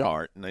you a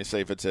chart, and they say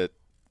if it's at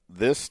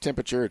this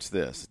temperature, it's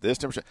this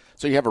temperature.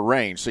 So you have a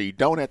range, so you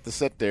don't have to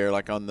sit there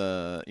like on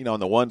the, on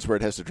the ones where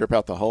it has to drip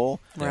out the hole.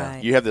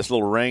 Right. You have this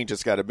little range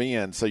it's got to be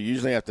in, so you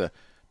usually have to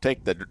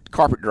take the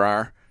carpet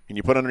dryer and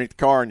you put it underneath the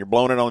car and you're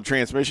blowing it on the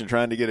transmission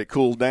trying to get it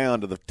cooled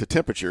down to the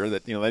temperature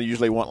that, they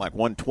usually want like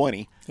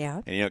 120.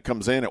 Yeah. And, it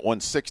comes in at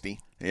 160.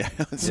 Yeah.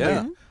 So,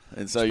 Yeah.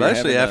 And so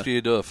Especially you're after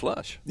you do a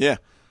flush. Yeah.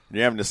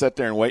 You're having to sit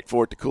there and wait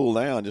for it to cool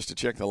down just to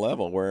check the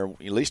level, where at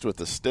least with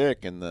the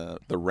stick and the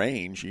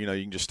range, you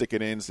can just stick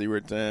it in, see where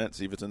it's at,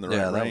 see if it's in the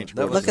Yeah, right that range.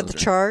 was- Look at the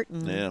chart,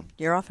 and Yeah.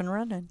 you're off and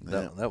running.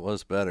 That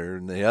was better.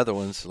 And the other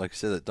ones, like I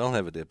said, that don't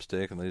have a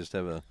dipstick and they just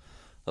have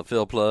a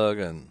fill plug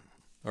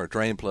or a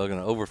drain plug and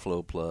an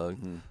overflow plug,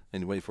 and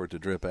you wait for it to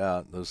drip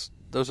out. Those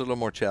are a little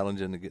more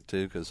challenging to get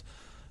to because,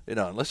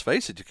 let's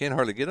face it, you can't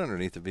hardly get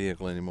underneath the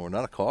vehicle anymore.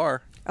 Not a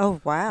car.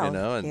 Oh, wow.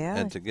 And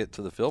yeah. to get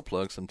to the fill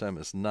plug, sometimes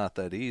it's not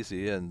that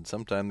easy, and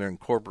sometimes they're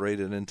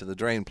incorporated into the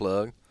drain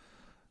plug.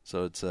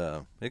 So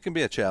it can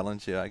be a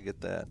challenge. Yeah, I get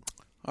that.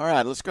 All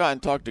right, let's go ahead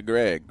and talk to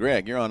Greg.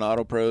 Greg, you're on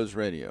Auto Pros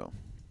Radio.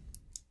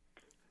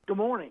 Good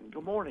morning.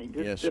 Good morning.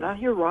 Yes, Did sir. I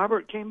hear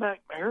Robert came back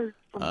married?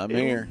 I'm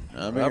here.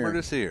 Robert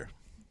is here.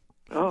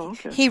 Oh,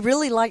 okay. He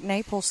really liked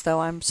Naples,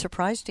 though. I'm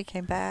surprised he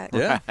came back.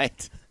 Yeah.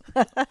 Right.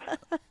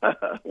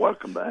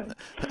 Welcome back.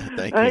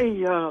 Thank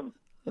you.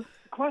 Hey,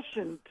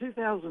 question: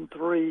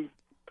 2003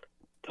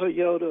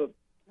 Toyota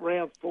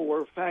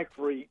RAV4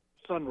 factory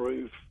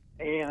sunroof,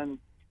 and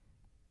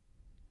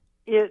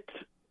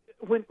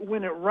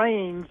when it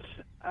rains,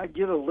 I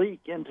get a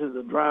leak into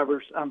the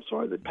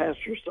the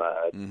passenger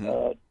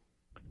side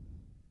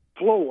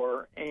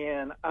floor,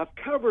 and I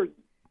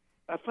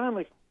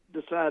finally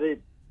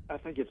decided I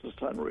think it's a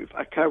sunroof.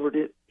 I covered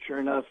it. Sure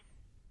enough,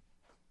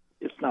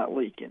 it's not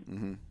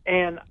leaking.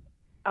 And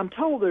I'm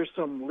told there's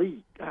some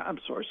drainage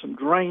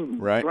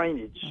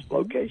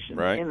location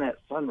in that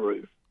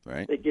sunroof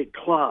Right. that get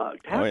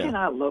clogged. How Oh, yeah. can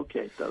I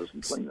locate those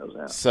and clean those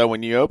out? So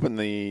when you open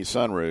the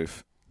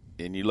sunroof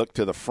and you look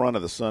to the front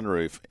of the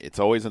sunroof, it's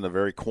always in the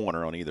very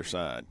corner on either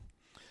side.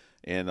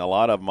 And a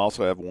lot of them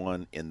also have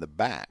one in the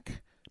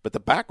back. But the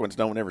back ones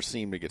don't ever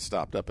seem to get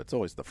stopped up. It's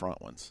always the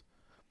front ones.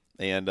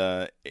 And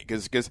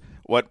because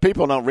what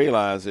people don't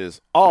realize is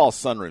all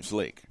sunroofs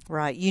leak.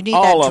 Right. You need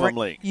All that of them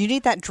leak. You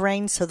need that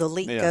drain so the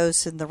leak Yeah.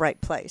 goes in the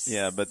right place.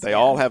 Yeah, but they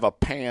all have a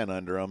pan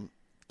under them,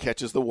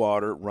 catches the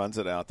water, runs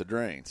it out the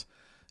drains.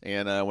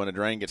 And when a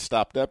drain gets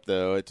stopped up,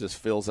 though, it just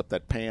fills up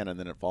that pan and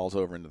then it falls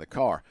over into the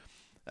car.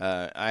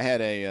 I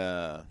had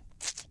a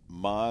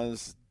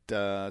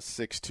Mazda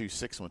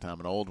 626 one time,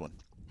 an old one.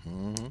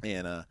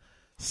 And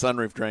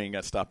sunroof drain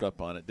got stopped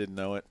up on it. Didn't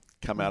know it.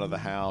 Come out of the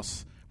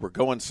house. We're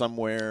going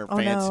somewhere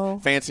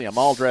fancy. I'm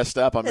all dressed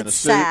up. I'm in a It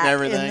suit and sat in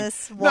everything.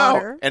 this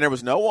water. No, and there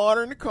was no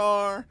water in the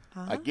car.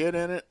 I get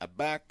in it. I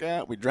back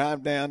up. We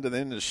drive down to the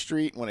end of the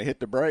street. When I hit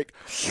the brake,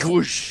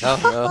 whoosh!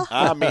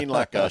 I mean,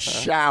 like a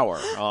shower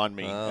on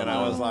me. And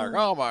I was like,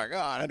 "Oh my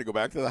god!" I had to go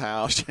back to the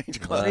house,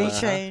 change clothes.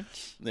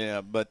 Rechange.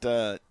 Yeah, but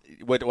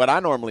what I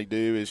normally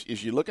do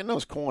is you look in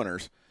those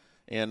corners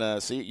and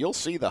you'll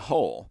see the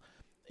hole.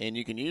 And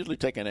you can usually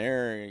take an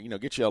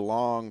get you a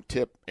long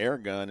tip air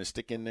gun and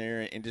stick in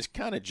there and just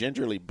kind of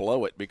gingerly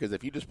blow it, because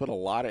if you just put a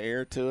lot of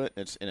air to it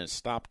and it's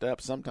stopped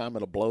up, sometime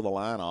it'll blow the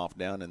line off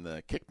down in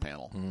the kick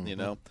panel,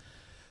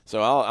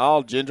 So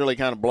I'll gingerly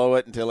kind of blow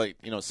it until it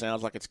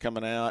sounds like it's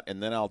coming out,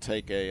 and then I'll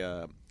take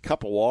a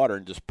cup of water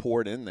and just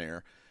pour it in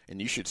there,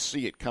 and you should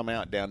see it come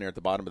out down there at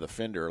the bottom of the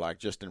fender, like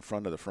just in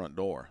front of the front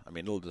door. I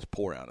mean, it'll just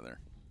pour out of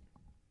there.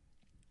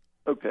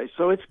 Okay,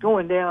 so it's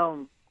going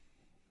down.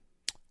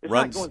 It's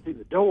Runs- not going through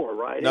the door,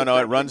 right? No, It's it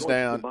actually runs going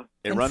down. through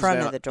It In runs front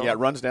of down. the door. Yeah, it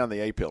runs down the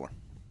A pillar.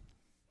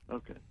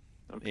 Okay.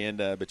 And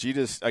but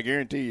I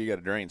guarantee you got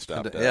a drain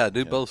stopped up. Yeah,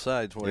 do both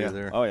sides while Yeah. you're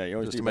there. Oh, yeah, you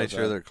always just do to make both sure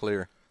sides. they're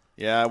clear.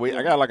 Yeah,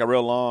 I got like a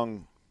real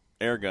long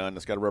air gun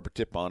that's got a rubber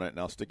tip on it, and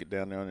I'll stick it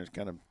down there and just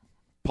kind of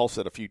pulse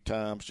it a few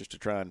times just to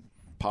try and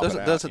pop it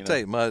out. Doesn't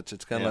take much.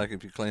 It's kind of Yeah. like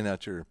if you clean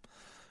out your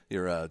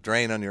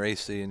drain on your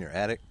AC in your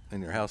attic,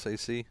 in your house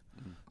AC.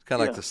 It's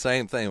kind of like the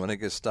same thing. When it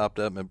gets stopped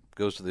up and it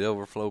goes to the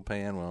overflow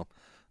pan, well,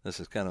 this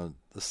is kind of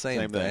the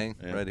same thing, thing.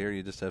 yeah. Right here.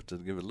 You just have to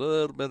give it a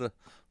little bit of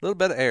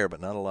air,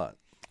 but not a lot.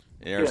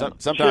 Yeah, Yeah.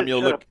 sometimes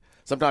you'll Shut look.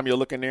 Sometimes you'll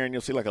look in there and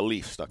you'll see like a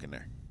leaf stuck in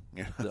there.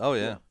 Yeah. Oh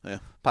yeah, Yeah.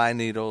 pine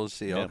needles.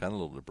 See all Yeah. kind of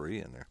little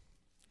debris in there.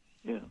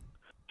 Yeah.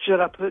 Should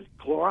I put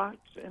Clorox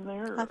in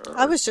there?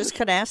 I was just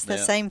going to ask the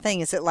Yeah. same thing.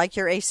 Is it like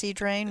your AC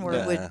drain where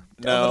it would a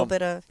little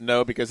bit of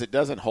No, because it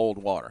doesn't hold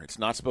water. It's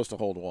not supposed to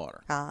hold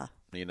water.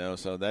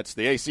 So that's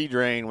the AC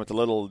drain with the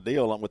little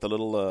deal with the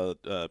little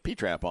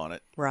P-trap on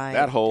it. Right.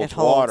 That holds It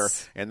holds. water,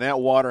 and that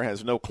water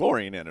has no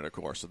chlorine in it, of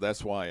course. So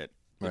that's why it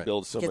Right.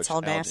 builds so gets much all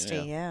out- nasty?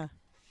 Yeah.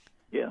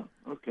 Yeah.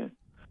 Okay.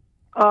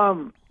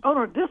 On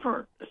a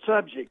different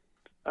subject,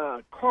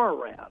 car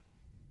wrap.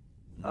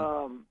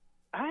 I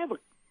have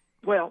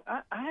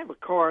a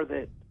car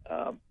that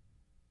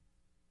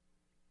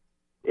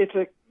it's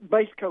a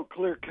base coat,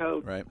 clear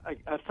coat. Right.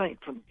 I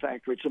think from the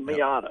factory, it's a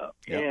Miata,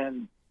 Yep.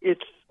 and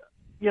it's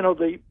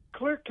the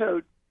clear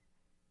coat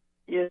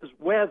is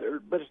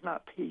weathered, but it's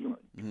not peeling.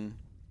 Mm-hmm.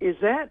 Is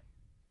there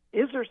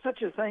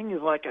such a thing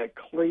as like a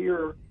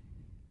clear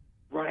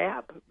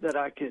wrap that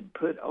I could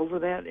put over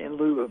that in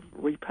lieu of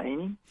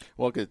repainting?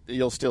 Well, 'cause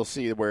you'll still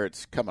see where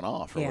it's coming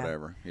off or Yeah.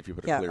 whatever if you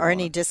put a Yeah, clear or on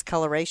any it.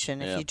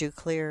 discoloration if Yeah. you do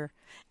clear.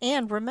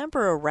 And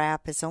remember, a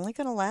wrap is only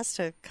going to last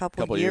a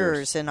couple Couple years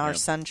years. in our Yeah.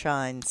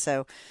 sunshine.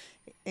 So,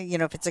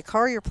 if it's a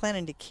car you're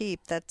planning to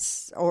keep,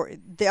 or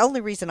the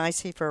only reason I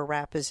see for a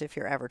wrap is if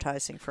you're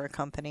advertising for a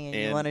company and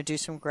you And- want to do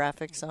some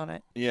graphics on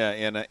it. Yeah,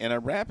 and a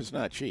wrap is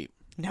not cheap.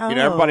 No.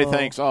 Everybody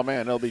thinks, oh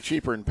man, it'll be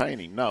cheaper than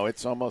painting. No,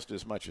 it's almost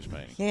as much as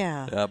painting.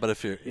 Yeah. But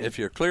if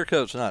your clear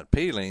coat's not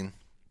peeling,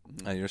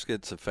 your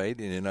skids are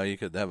fading, you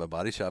could have a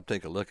body shop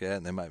take a look at it,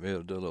 and they might be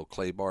able to do a little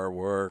clay bar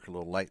work, a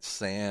little light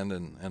sand,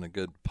 and a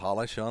good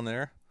polish on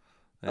there,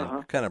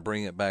 and kind of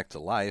bring it back to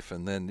life,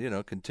 and then,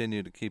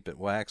 continue to keep it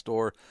waxed.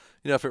 Or,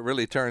 if it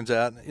really turns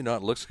out,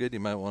 it looks good,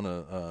 you might want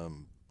to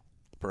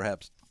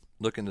perhaps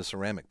look into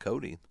ceramic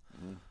coating,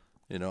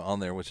 on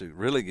there, which would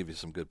really give you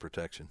some good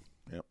protection.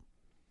 Yep.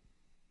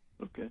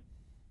 Okay.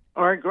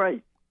 All right,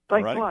 great.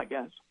 Thanks Alrighty. a lot,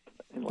 guys.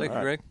 Thank you,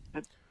 Greg.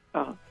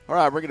 All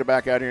right, we're going to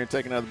back out here and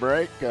take another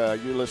break.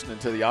 You're listening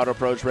to the Auto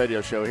Pros Radio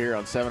Show here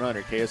on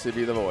 700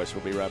 KSCB The Voice.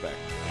 We'll be right back.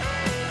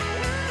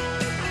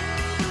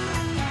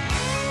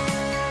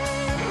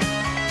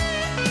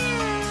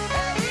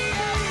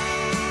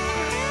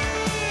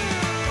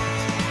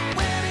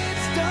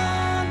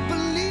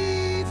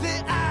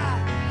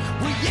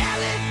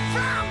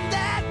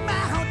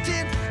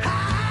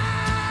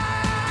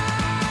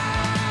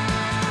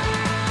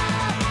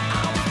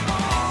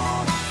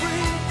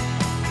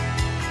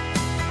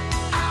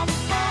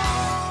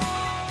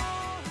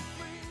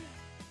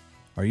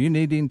 Are you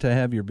needing to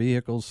have your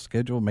vehicle's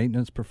scheduled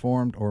maintenance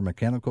performed or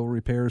mechanical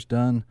repairs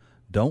done?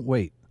 Don't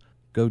wait.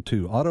 Go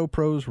to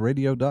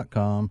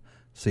autoprosradio.com,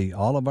 see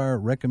all of our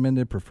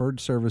recommended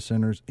preferred service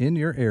centers in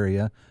your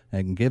area,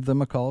 and give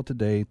them a call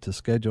today to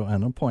schedule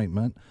an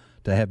appointment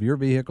to have your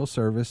vehicle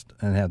serviced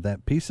and have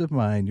that peace of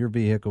mind your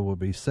vehicle will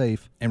be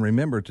safe. And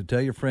remember to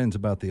tell your friends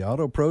about the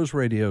Auto Pros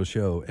Radio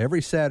Show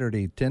every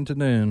Saturday, 10 to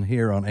noon,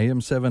 here on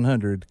AM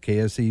 700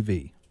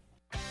 KSEV.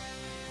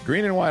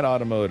 Green and White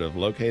Automotive,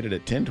 located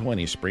at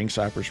 1020 Spring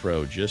Cypress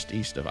Road, just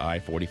east of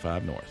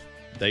I-45 North.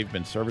 They've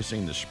been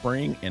servicing the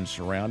Spring and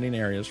surrounding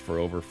areas for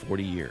over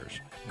 40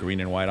 years. Green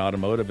and White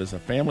Automotive is a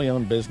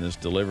family-owned business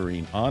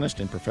delivering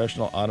honest and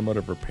professional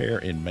automotive repair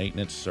and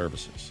maintenance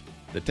services.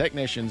 The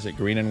technicians at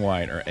Green and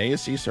White are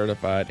ASE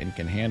certified and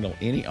can handle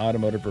any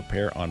automotive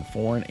repair on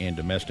foreign and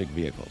domestic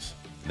vehicles.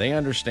 They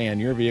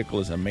understand your vehicle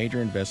is a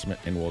major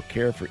investment and will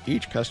care for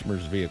each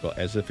customer's vehicle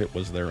as if it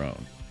was their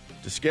own.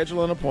 To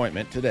schedule an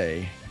appointment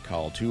today,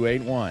 call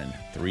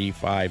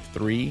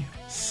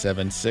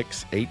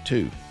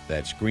 281-353-7682.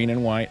 That's Green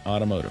and White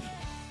Automotive.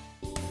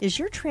 Is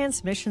your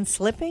transmission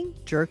slipping,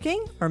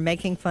 jerking, or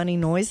making funny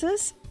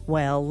noises?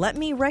 Well, let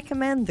me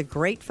recommend the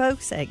great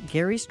folks at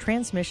Gary's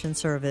Transmission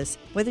Service.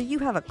 Whether you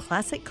have a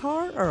classic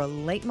car or a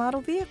late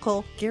model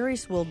vehicle,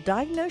 Gary's will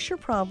diagnose your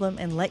problem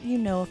and let you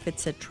know if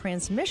it's a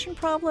transmission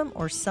problem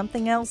or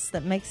something else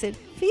that makes it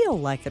feel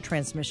like a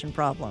transmission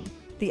problem.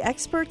 The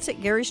experts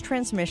at Gary's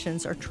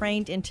Transmissions are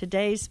trained in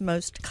today's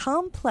most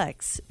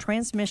complex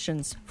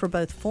transmissions for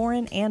both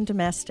foreign and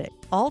domestic.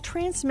 All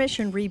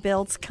transmission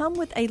rebuilds come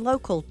with a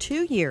local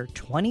 2-year,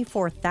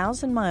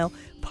 24,000-mile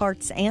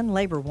parts and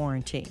labor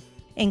warranty,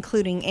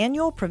 including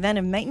annual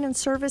preventive maintenance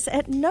service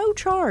at no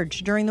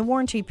charge during the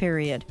warranty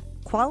period.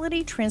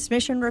 Quality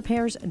transmission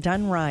repairs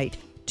done right.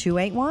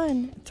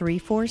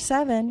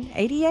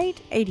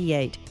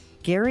 281-347-8888.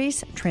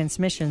 Gary's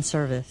Transmission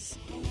Service.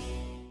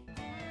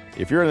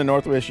 If you're in the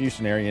Northwest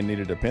Houston area and need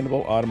a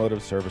dependable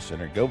automotive service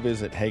center, go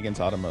visit Hagen's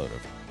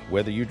Automotive.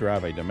 Whether you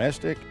drive a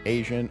domestic,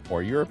 Asian,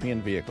 or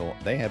European vehicle,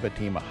 they have a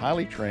team of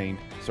highly trained,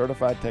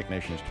 certified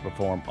technicians to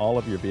perform all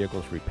of your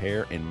vehicle's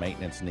repair and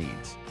maintenance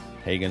needs.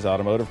 Hagen's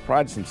Automotive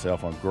prides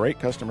himself on great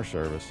customer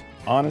service,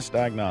 honest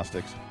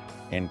diagnostics,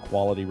 and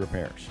quality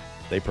repairs.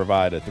 They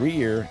provide a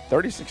 3-year,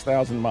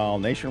 36,000-mile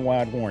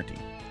nationwide warranty.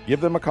 Give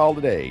them a call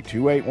today,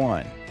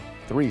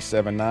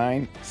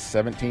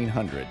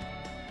 281-379-1700.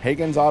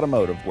 Hagen's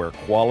Automotive, where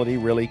quality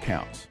really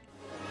counts.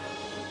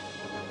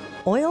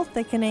 Oil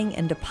thickening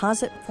and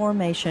deposit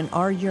formation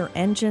are your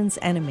engine's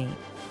enemy.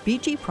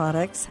 BG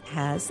Products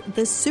has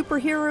the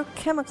superhero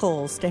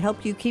chemicals to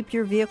help you keep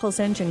your vehicle's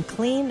engine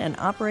clean and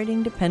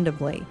operating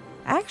dependably.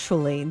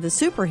 Actually, the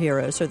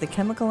superheroes are the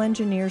chemical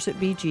engineers at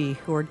BG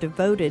who are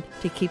devoted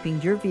to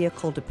keeping your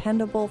vehicle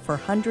dependable for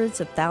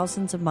hundreds of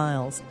thousands of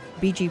miles.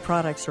 BG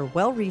Products are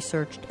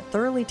well-researched,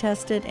 thoroughly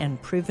tested,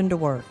 and proven to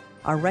work.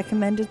 Our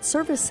recommended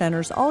service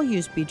centers all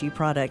use BG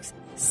products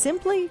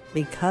simply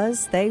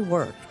because they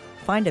work.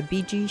 Find a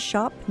BG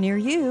shop near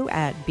you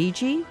at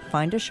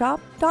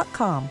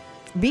bgfindashop.com.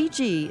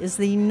 BG is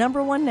the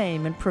 #1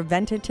 name in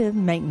preventative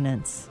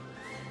maintenance.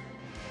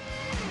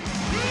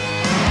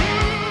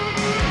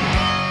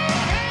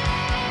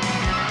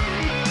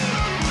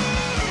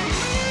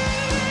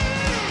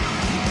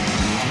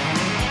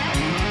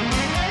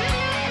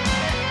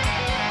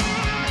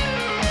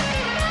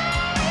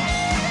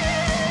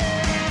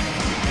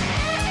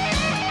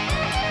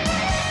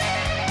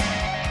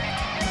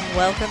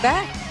 Welcome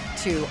back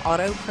to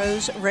Auto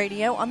Pros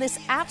Radio on this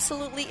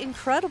absolutely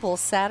incredible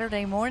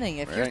Saturday morning.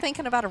 If you're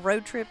thinking about a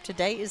road trip,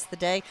 today is the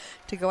day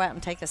to go out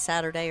and take a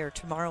Saturday or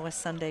tomorrow a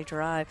Sunday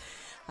drive.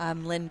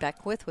 I'm Lynn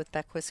Beckwith with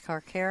Beckwith's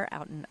Car Care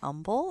out in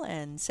Humble,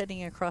 and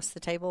sitting across the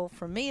table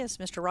from me is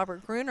Mr.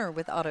 Robert Gruner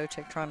with Auto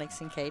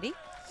Tektronix in Katy.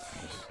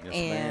 Yes,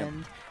 and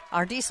ma'am.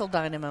 Our diesel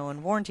dynamo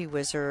and warranty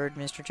wizard,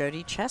 Mr.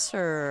 Jody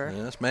Chesser.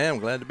 Yes, ma'am.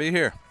 Glad to be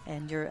here.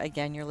 And you're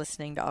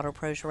listening to Auto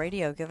Pros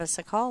Radio. Give us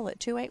a call at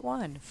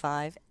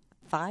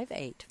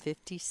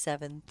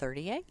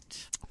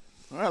 281-558-5738.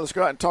 All right, let's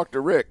go out and talk to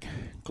Rick,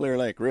 Clear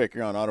Lake. Rick,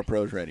 you're on Auto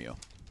Pros Radio.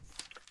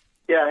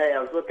 Yeah, hey, I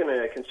was looking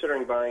at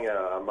considering buying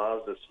a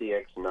Mazda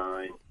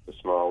CX-9, the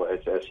small,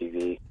 it's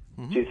SUV,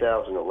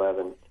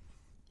 2011.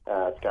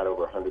 It's got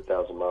over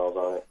 100,000 miles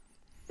on it.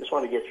 Just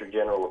wanted to get your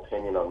general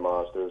opinion on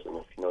Mazdas and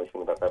if you know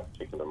anything about that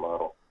particular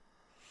model.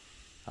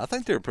 I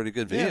think they're a pretty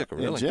good vehicle,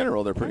 really. In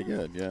general, they're pretty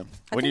good, yeah.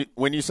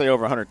 When you say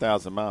over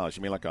 100,000 miles,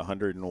 you mean like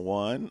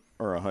 101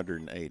 or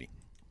 180?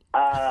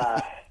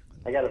 I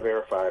got to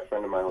verify. A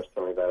friend of mine was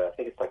telling me about it. I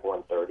think it's like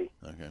 130.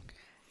 Okay.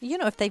 You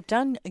know, if they've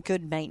done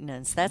good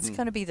maintenance, that's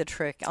going to be the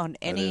trick on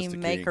any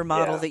make or key.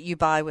 model that you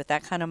buy with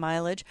that kind of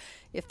mileage.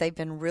 If they've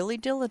been really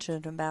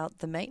diligent about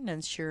the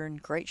maintenance, you're in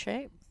great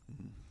shape.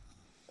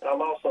 And I'm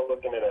also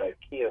looking at a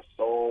Kia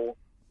Soul,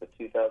 the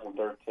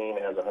 2013.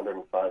 It has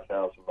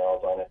 105,000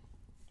 miles on it. It's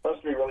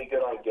supposed to be really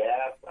good on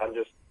gas. I'm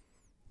just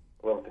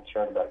a little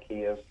concerned about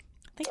Kias. I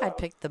think I'd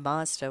pick the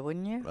Mazda,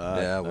 wouldn't you?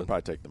 Yeah, I'd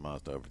probably take the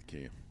Mazda over the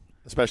Kia.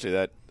 Especially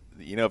that,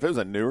 if it was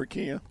a newer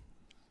Kia,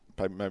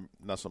 probably maybe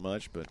not so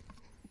much, but...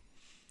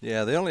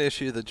 Yeah, the only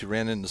issue that you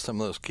ran into some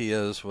of those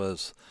Kias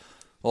was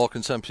oil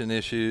consumption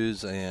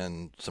issues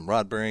and some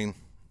rod bearing,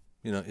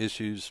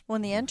 issues. Well,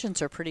 and the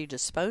engines are pretty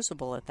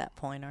disposable at that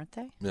point, aren't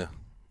they? Yeah.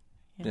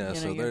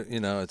 So they're,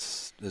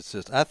 it's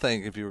just, I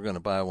think if you were going to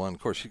buy one,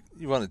 of course,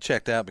 you want it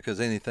checked out because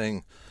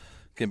anything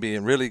can be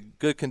in really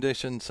good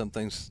condition, some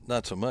things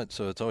not so much,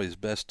 so it's always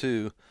best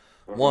to,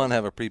 one,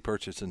 have a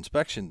pre-purchase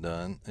inspection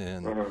done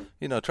and,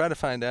 try to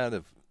find out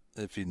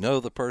if you know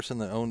the person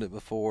that owned it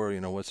before,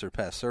 what's their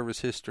past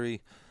service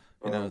history,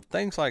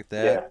 things like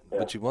that. Yeah.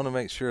 But you want to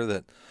make sure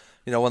that,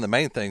 one of the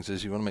main things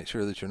is you want to make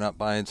sure that you're not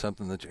buying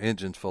something that your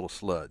engine's full of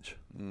sludge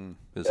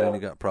because then you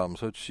got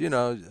problems, which,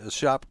 a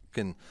shop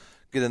can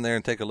get in there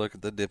and take a look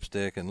at the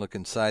dipstick and look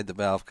inside the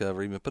valve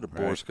cover, even put a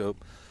bore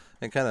scope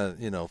and kind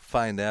of,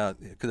 find out.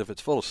 Because if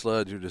it's full of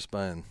sludge, you're just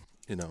buying,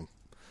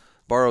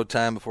 borrowed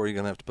time before you're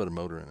going to have to put a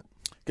motor in it.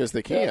 Because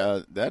the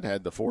Kia, that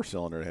had the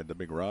 4-cylinder, had the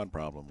big rod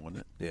problem, wasn't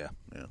it? Yeah.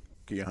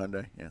 Kia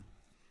Hyundai,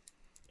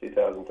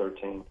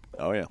 2013.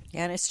 Oh, yeah.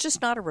 Yeah, and it's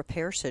just not a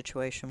repair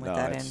situation with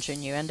that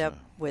engine. You end up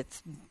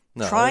with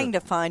No, trying to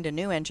find a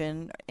new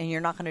engine, and you're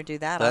not going to do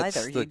that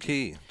either. That's the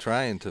key,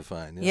 trying to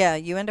find. Yeah,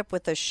 you end up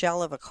with a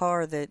shell of a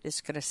car that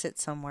is going to sit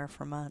somewhere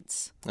for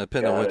months.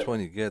 Depending on which one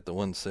you get, the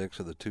 1.6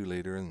 or the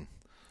 2-liter. And,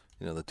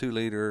 the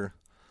 2-liter,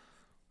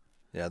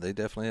 yeah, they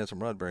definitely had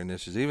some rod bearing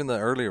issues. Even the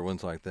earlier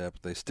ones like that,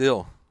 but they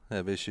still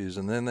have issues.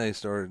 And then they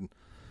started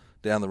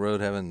down the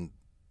road having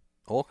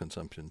oil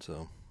consumption,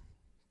 so.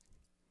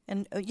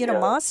 And,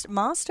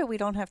 Mazda, we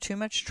don't have too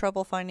much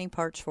trouble finding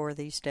parts for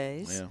these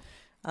days.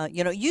 Yeah.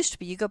 It used to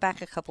be, you go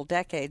back a couple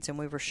decades and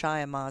we were shy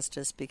of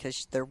Mazdas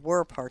because there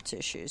were parts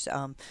issues.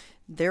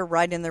 They're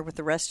right in there with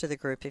the rest of the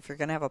group. If you're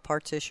going to have a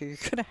parts issue, you're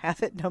going to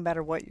have it no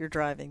matter what you're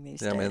driving these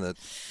days. I mean,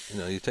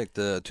 you take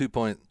the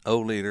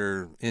 2.0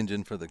 liter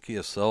engine for the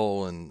Kia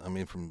Soul, and I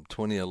mean, from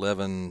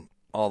 2011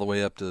 all the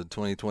way up to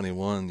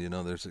 2021,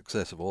 there's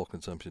excessive oil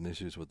consumption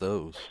issues with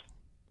those.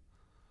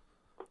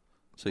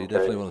 So you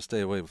definitely want to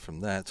stay away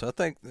from that. So I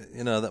think,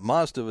 that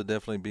Mazda would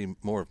definitely be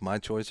more of my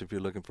choice if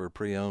you're looking for a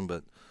pre-owned,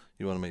 but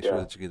you want to make sure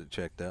that you get it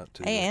checked out,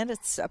 too. And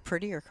it's a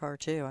prettier car,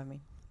 too. I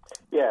mean,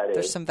 it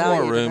there's is. some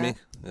value more roomy. to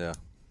that.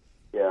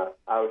 Yeah,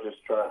 I was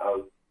trying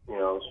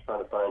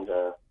to find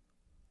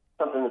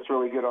something that's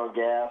really good on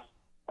gas.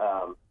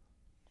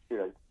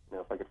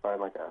 If I could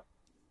find like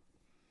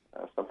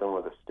something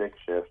with a stick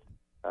shift,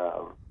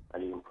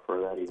 I'd even prefer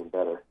that even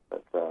better.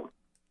 But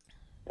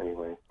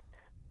anyway.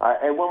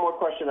 And one more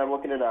question. I'm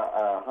looking at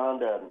a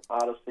Honda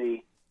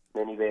Odyssey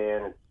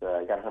minivan. It's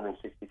got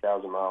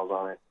 160,000 miles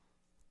on it.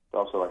 It's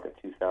also like a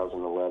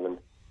 2011.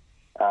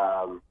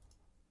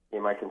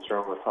 My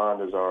concern with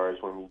Hondas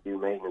is when you do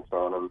maintenance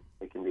on them,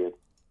 it can be a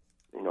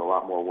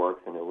lot more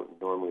work than it would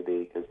normally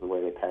be because the way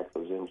they pack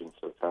those engines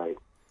so tight.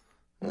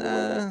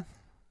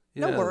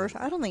 No worse.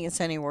 I don't think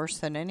it's any worse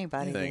than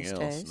anybody these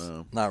days.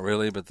 No. Not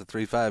really, but the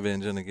 3.5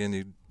 engine, again,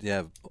 you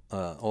have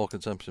oil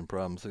consumption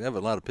problems. They have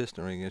a lot of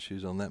piston ring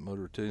issues on that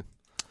motor, too.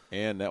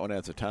 And that one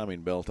has a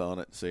timing belt on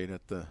it, so you'd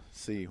have to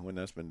see when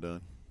that's been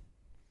done.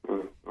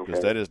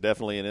 because that is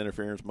definitely an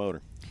interference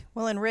motor.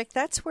 Well, and Rick,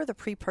 that's where the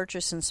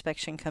pre-purchase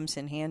inspection comes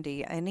in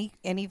handy.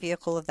 Any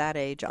vehicle of that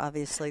age,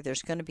 obviously,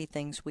 there's going to be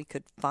things we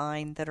could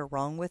find that are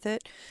wrong with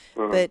it,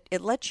 but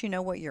it lets you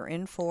know what you're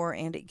in for,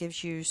 and it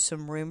gives you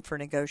some room for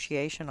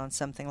negotiation on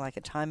something like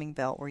a timing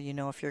belt, where you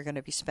know if you're going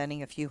to be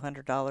spending a few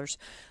 $100s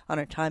on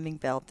a timing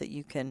belt, that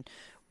you can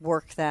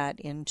work that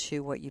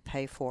into what you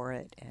pay for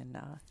it, and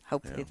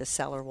hopefully the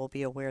seller will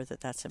be aware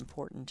that that's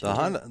important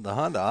to The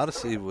Honda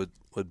Odyssey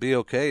would be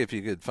okay if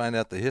you could find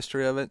out the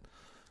history of it,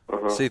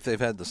 see if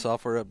they've had the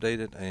software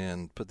updated,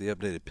 and put the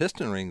updated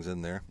piston rings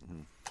in there.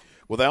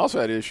 Well, they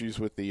also had issues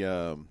with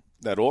the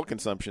that oil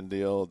consumption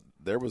deal.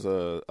 There was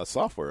a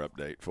software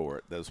update for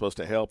it that was supposed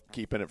to help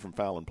keeping it from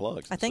fouling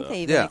plugs. I think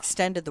they even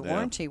extended the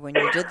warranty when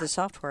you did the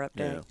software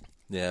update.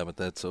 Yeah, but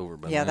that's over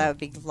by now. Yeah, that would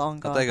be long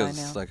gone by now. I think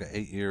it was like an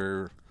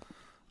 8-year,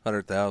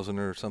 100,000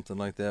 or something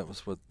like that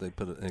was what they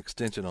put an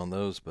extension on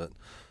those. But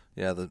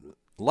yeah,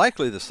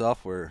 likely the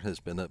software has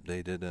been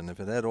updated, and if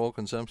it had oil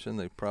consumption,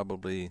 they've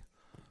probably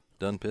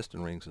done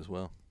piston rings as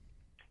well.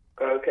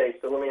 Okay,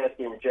 so let me ask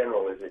you in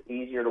general: is it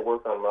easier to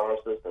work on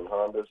Mazdas than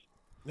Hondas?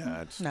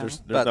 Yeah, No.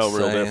 There's no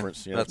real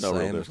difference. Yeah, That's no real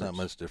There's difference. not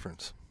much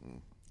difference.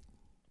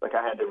 Like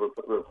I had to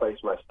replace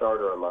my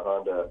starter on my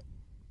Honda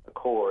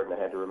Accord, and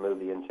I had to remove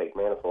the intake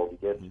manifold to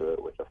get to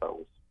it, which I thought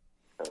was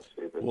kind of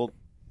stupid. Well,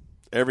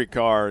 every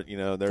car,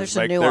 there's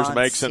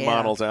makes and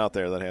models out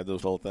there that have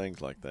those little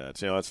things like that.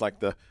 So, it's like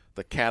the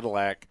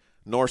Cadillac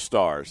North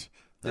Stars.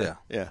 Yeah.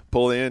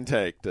 Pull the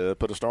intake to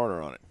put a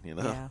starter on it.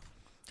 Yeah.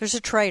 There's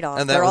a trade-off.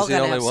 And that was the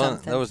only one.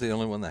 That was the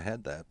only one that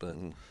had that. But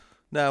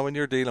now, when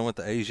you're dealing with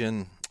the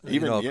Asian,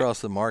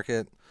 across the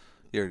market,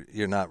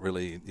 you're not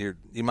really.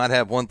 You might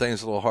have one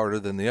thing's a little harder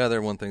than the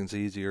other. One thing's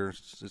easier.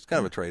 It's kind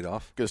of a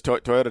trade-off. Because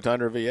Toyota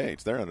Tundra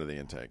V8s, they're under the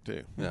intake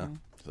too. Yeah.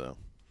 So.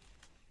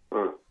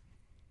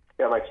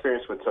 Yeah, my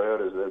experience with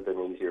Toyotas, they've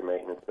been easier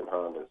maintenance than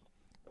Hondas.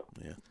 So.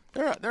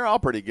 Yeah, they're all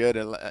pretty good.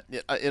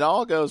 It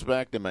all goes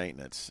back to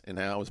maintenance and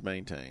how it's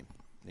maintained.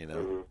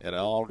 It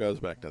all goes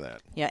back to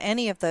that. Yeah,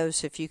 any of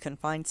those, if you can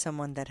find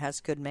someone that has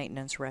good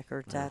maintenance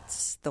record,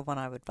 that's the one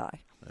I would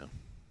buy. Yeah.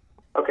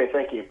 Okay,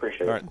 thank you.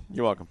 Appreciate it. All right,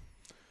 you're welcome.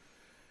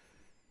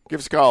 Give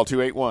us a call,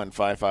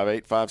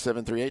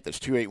 281-558-5738. That's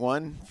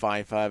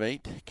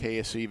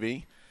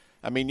 281-558-KSCV.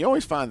 I mean, you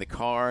always find the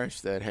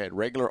cars that had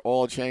regular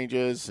oil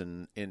changes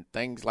and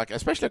things like,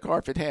 especially a car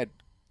if it had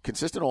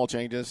consistent oil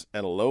changes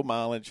at a low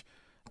mileage,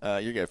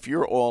 you get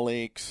fewer oil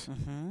leaks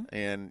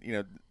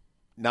and,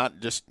 not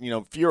just,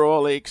 fewer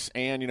oil leaks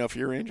and,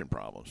 fewer engine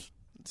problems.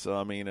 So,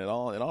 I mean, it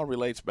all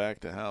relates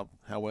back to how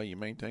well you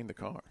maintain the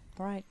car.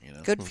 Right.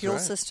 Good fuel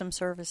system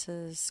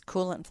services,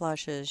 coolant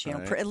flushes,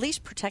 at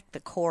least protect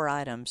the core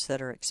items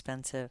that are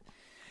expensive.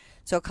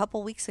 So a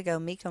couple weeks ago,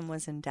 Meekum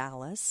was in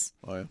Dallas.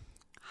 Oh, yeah.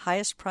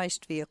 Highest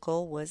priced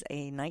vehicle was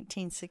a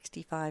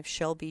 1965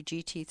 Shelby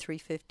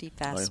GT350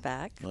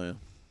 Fastback. Oh, yeah.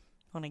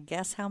 Want to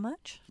guess how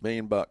much? $1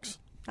 million.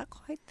 Not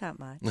quite that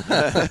much.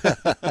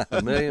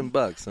 $1 million,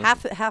 huh?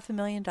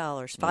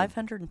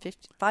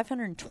 $500,000,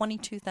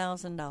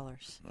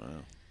 $522,000. Wow.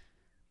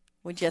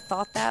 Would you have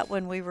thought that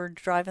when we were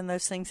driving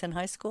those things in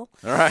high school?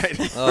 All right.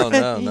 Oh,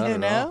 no, not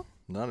at all.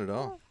 Not at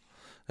all.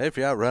 Hey, if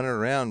you're out running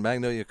around,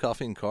 Magnolia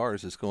Coffee and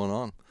Cars is going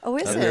on. Oh,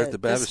 is it? Here at the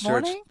Baptist this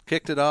morning? Church.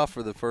 Kicked it off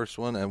for the first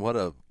one, and what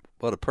a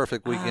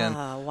perfect weekend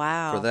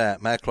wow. for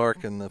that. Matt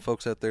Clark and the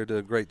folks out there do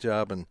a great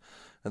job, and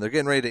they're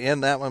getting ready to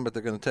end that one, but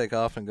they're going to take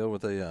off and go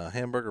with a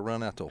hamburger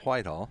run out to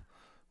Whitehall,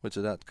 which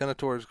is out kind of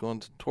toward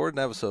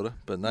Navasota,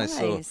 but nice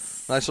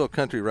little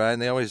country ride.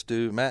 And they always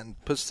do. Matt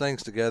puts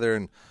things together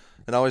and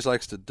always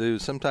likes to do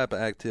some type of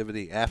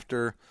activity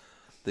after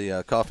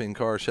the coffee and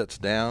car shuts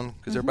down,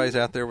 because everybody's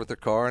out there with their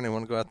car and they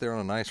want to go out there on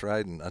a nice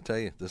ride. And I tell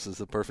you, this is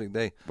the perfect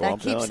day.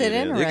 That keeps it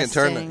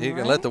interesting. You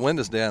can let the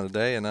windows down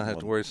today and not have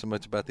to worry so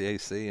much about the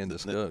AC and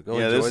just go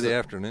enjoy the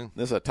afternoon.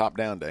 This is a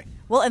top-down day.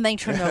 Well, and they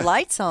turn their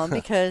lights on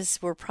because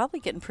we're probably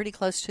getting pretty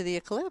close to the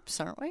eclipse,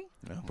 aren't we?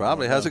 Yeah,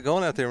 probably. How's it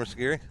going out there, Mr.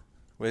 Gary?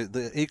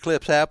 The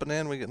eclipse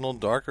happening. We getting a little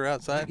darker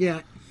outside.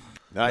 Yeah.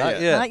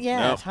 Not yet. Not yet,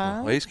 No.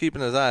 huh? Well, he's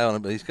keeping his eye on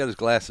it, but he's got his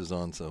glasses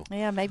on. So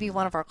yeah, maybe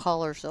one of our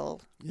callers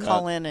will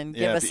call in and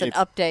give us an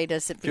update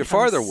as it becomes. If you're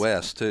farther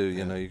west too,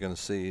 you're going to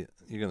see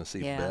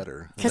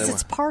better because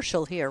it's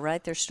partial here,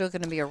 right? There's still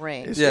going to be a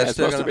ring. It's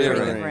still going to be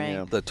a ring.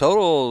 Yeah. The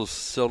total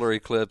solar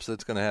eclipse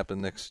that's going to happen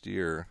next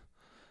year,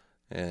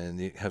 and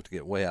you have to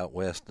get way out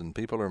west, and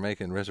people are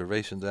making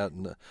reservations out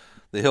in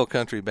the Hill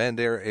Country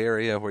Bandera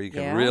area where you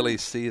can really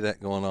see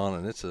that going on,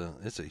 and it's a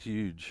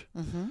huge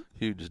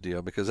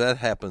deal, because that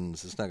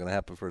happens. It's not going to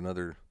happen for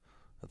another,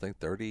 I think,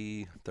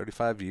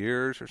 35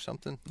 years or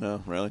something.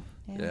 No, really?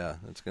 Yeah,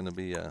 it's going to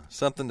be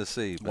something to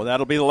see. Well,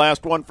 that'll be the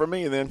last one for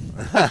me then.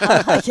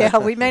 Yeah,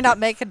 we may not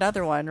make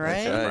another one,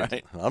 right? That's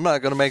right. I'm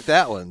not going to make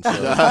that one. So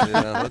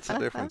that's the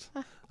difference.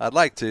 I'd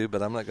like to,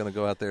 but I'm not going to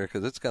go out there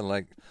because it's kind of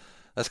like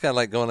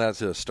going out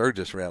to a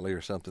Sturgis rally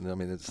or something. I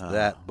mean, it's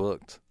that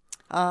booked.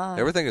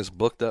 Everything is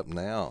booked up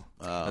now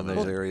in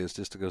those areas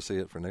just to go see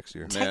it for next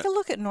year. Take a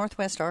look at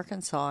Northwest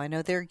Arkansas. I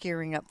know they're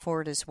gearing up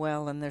for it as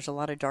well, and there's a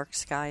lot of dark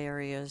sky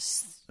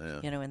areas,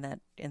 in that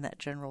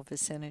general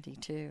vicinity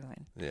too.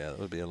 And, yeah, that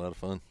would be a lot of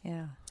fun.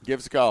 Yeah. Give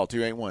us a call,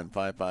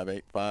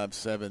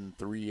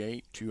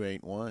 281-558-5738,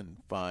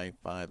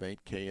 281-558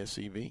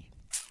 KSEV.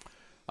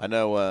 I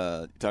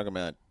know talking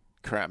about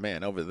crap,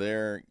 man, over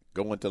there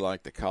going to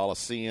like the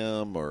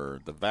Coliseum or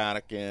the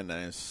Vatican,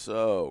 and it's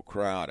so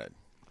crowded.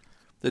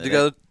 Did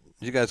you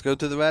guys go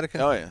to the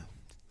Vatican? Oh yeah,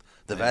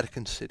 the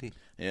Vatican City.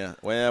 Yeah.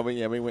 Well,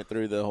 we went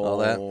through the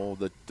whole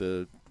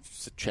the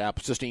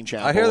Sistine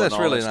Chapel. I hear that's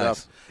and all really that nice.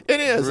 Stuff. It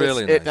is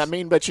really nice. I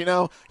mean, but you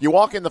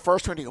walk in the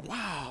first one, and you go,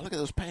 wow, look at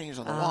those paintings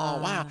on the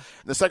wall. Wow.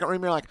 The second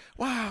room, you're like,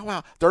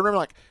 wow. Third room, you're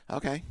like,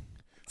 okay.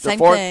 Same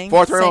fourth thing.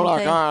 room, Same like,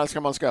 thing. all right, let's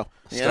go.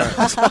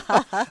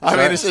 I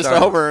mean, it's just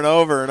over and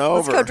over and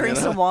over. Let's go drink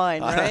some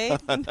wine, right?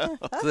 Do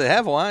they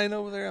have wine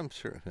over there? I'm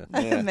sure.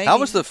 Yeah. Maybe. How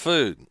was the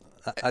food?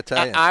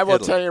 Italian. I will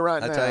Italy. tell you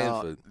right Italian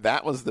now, food.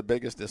 that was the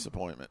biggest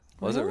disappointment.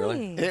 Was it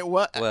really? It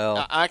was.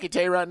 Well, I can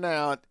tell you right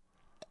now,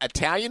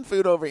 Italian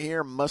food over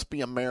here must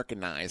be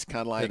Americanized,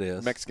 kind of like It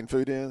is. Mexican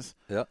food is.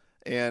 Yep.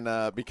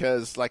 And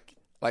because like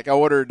I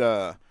ordered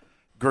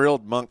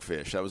grilled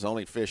monkfish. That was the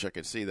only fish I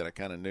could see that I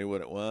kind of knew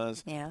what it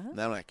was. Yeah. And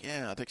I'm like,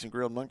 yeah, I'll take some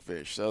grilled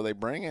monkfish. So they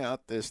bring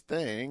out this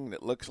thing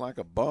that looks like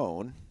a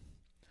bone,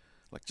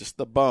 like just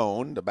the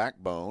bone, the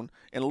backbone,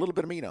 and a little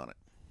bit of meat on it.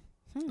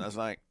 And I was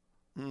like,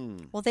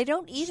 Well, they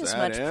don't eat Is as that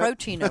much it?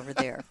 protein over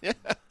there. You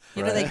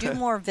know, they do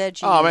more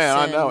veggies. oh man,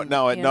 I and,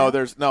 know. you know.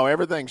 There's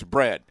everything's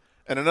bread.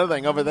 And another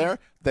thing over there,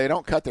 they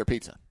don't cut their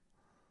pizza.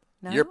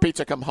 No? Your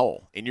pizza come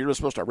whole, and you're just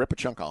supposed to rip a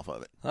chunk off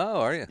of it. Oh,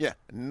 are you? Yeah,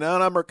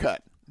 none of them are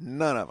cut.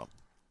 None of them.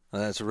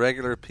 That's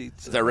regular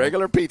pizza. It's a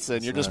regular pizza,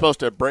 and you're just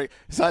supposed to break.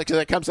 It's like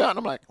because it comes out, and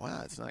I'm like,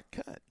 wow, it's not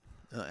cut.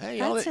 Hey,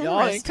 y'all That's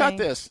ain't cut interesting.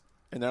 this.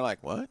 And they're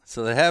like, what?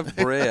 So they have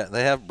bread.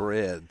 They have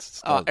bread. It's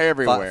called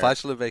everywhere.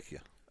 Faslovakia.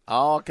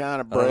 All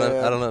kind of I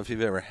bread. don't know if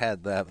you've ever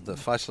had that. The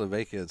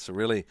Faslovakia, it's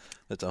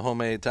a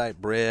homemade type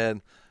bread,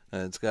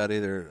 and it's got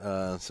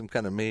either some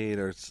kind of meat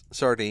or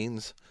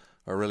sardines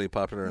are really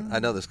popular. I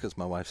know this because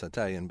my wife's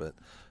Italian, but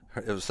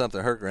it was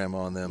something her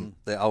grandma and them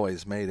they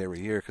always made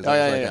every year because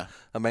it was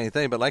a main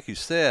thing. But like you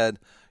said,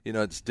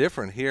 it's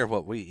different here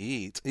what we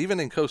eat. Even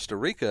in Costa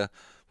Rica,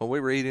 when we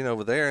were eating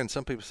over there, and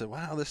some people said,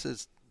 "Wow, this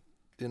is,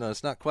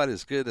 it's not quite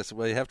as good." I said,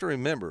 "Well, you have to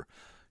remember."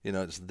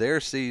 It's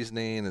their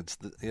seasoning. It's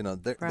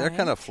their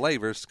kind of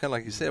flavors. Kind of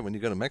like you said, when you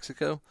go to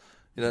Mexico,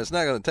 it's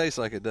not going to taste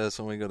like it does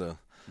when we go to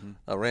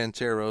a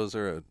Rancheros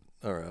or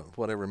a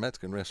whatever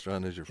Mexican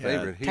restaurant is your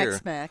favorite here.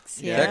 Tex-Mex.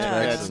 Yeah,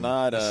 Tex-Mex. it's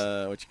not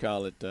what you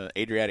call it,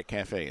 Adriatic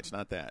Cafe. It's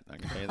not that. I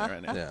can tell you that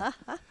right now. Yeah,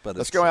 but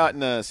Let's go out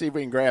and see if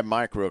we can grab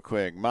Mike real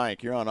quick.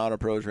 Mike, you're on Auto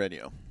Pros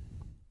Radio.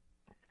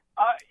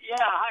 Yeah,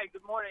 hi,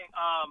 good morning.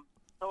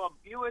 So a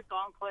Buick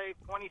Enclave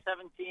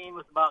 2017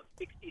 with about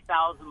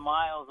 60,000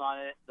 miles on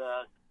it.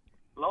 The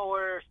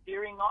lower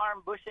steering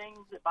arm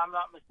bushings, if I'm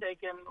not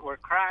mistaken, were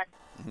cracked.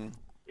 Mm-hmm.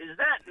 Is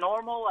that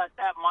normal at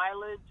that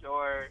mileage,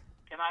 or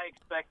can I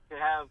expect to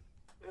have,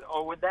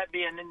 or would that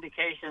be an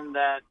indication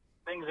that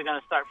things are going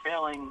to start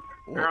failing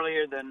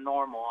earlier than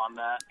normal on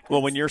that?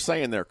 Well, when you're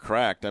saying they're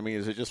cracked, I mean,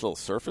 is it just little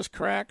surface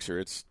cracks, or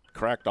it's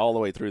cracked all the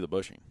way through the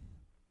bushing?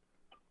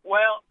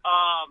 Well,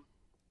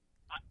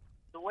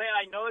 the way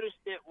I noticed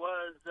it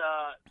was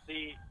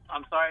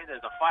I'm sorry,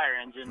 there's a fire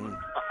engine,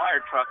 a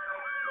fire truck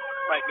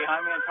right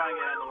behind me. I'm trying to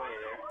get out of the way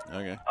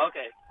there.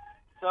 Okay.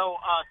 So,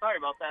 sorry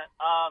about that.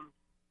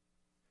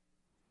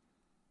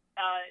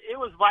 It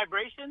was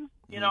vibrations.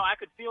 I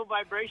could feel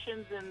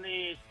vibrations in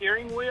the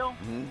steering wheel.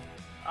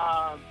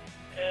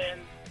 And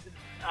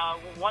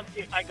once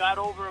I got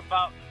over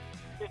about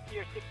 50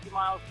 or 60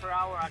 miles per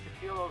hour, I could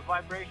feel those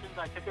vibrations.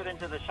 I took it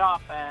into the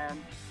shop,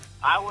 and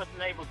I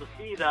wasn't able to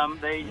see them.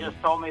 They just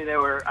told me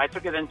I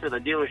took it into the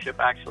dealership,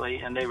 actually,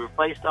 and they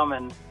replaced them,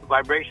 and the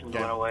vibrations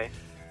went away.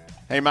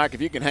 Hey, Mike,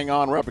 if you can hang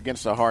on, we're up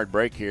against a hard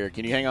break here.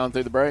 Can you hang on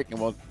through the break, and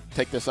we'll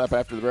take this up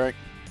after the break?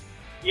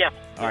 Yes.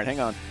 All right, hang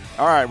on.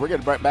 All right, we're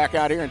going to back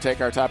out here and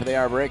take our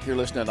top-of-the-hour break. You're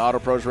listening to Auto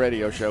Pros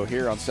Radio Show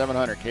here on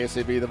 700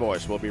 KSCB The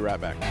Voice. We'll be right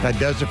back. That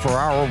does it for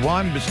Hour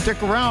 1, but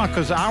stick around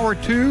because Hour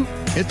 2,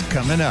 it's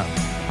coming up.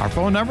 Our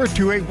phone number,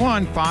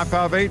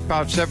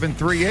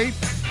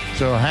 281-558-5738.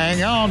 So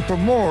hang on for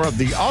more of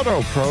the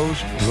Auto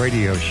Pros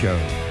Radio Show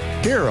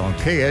here on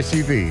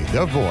KSCB,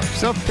 The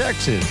Voice of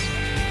Texas.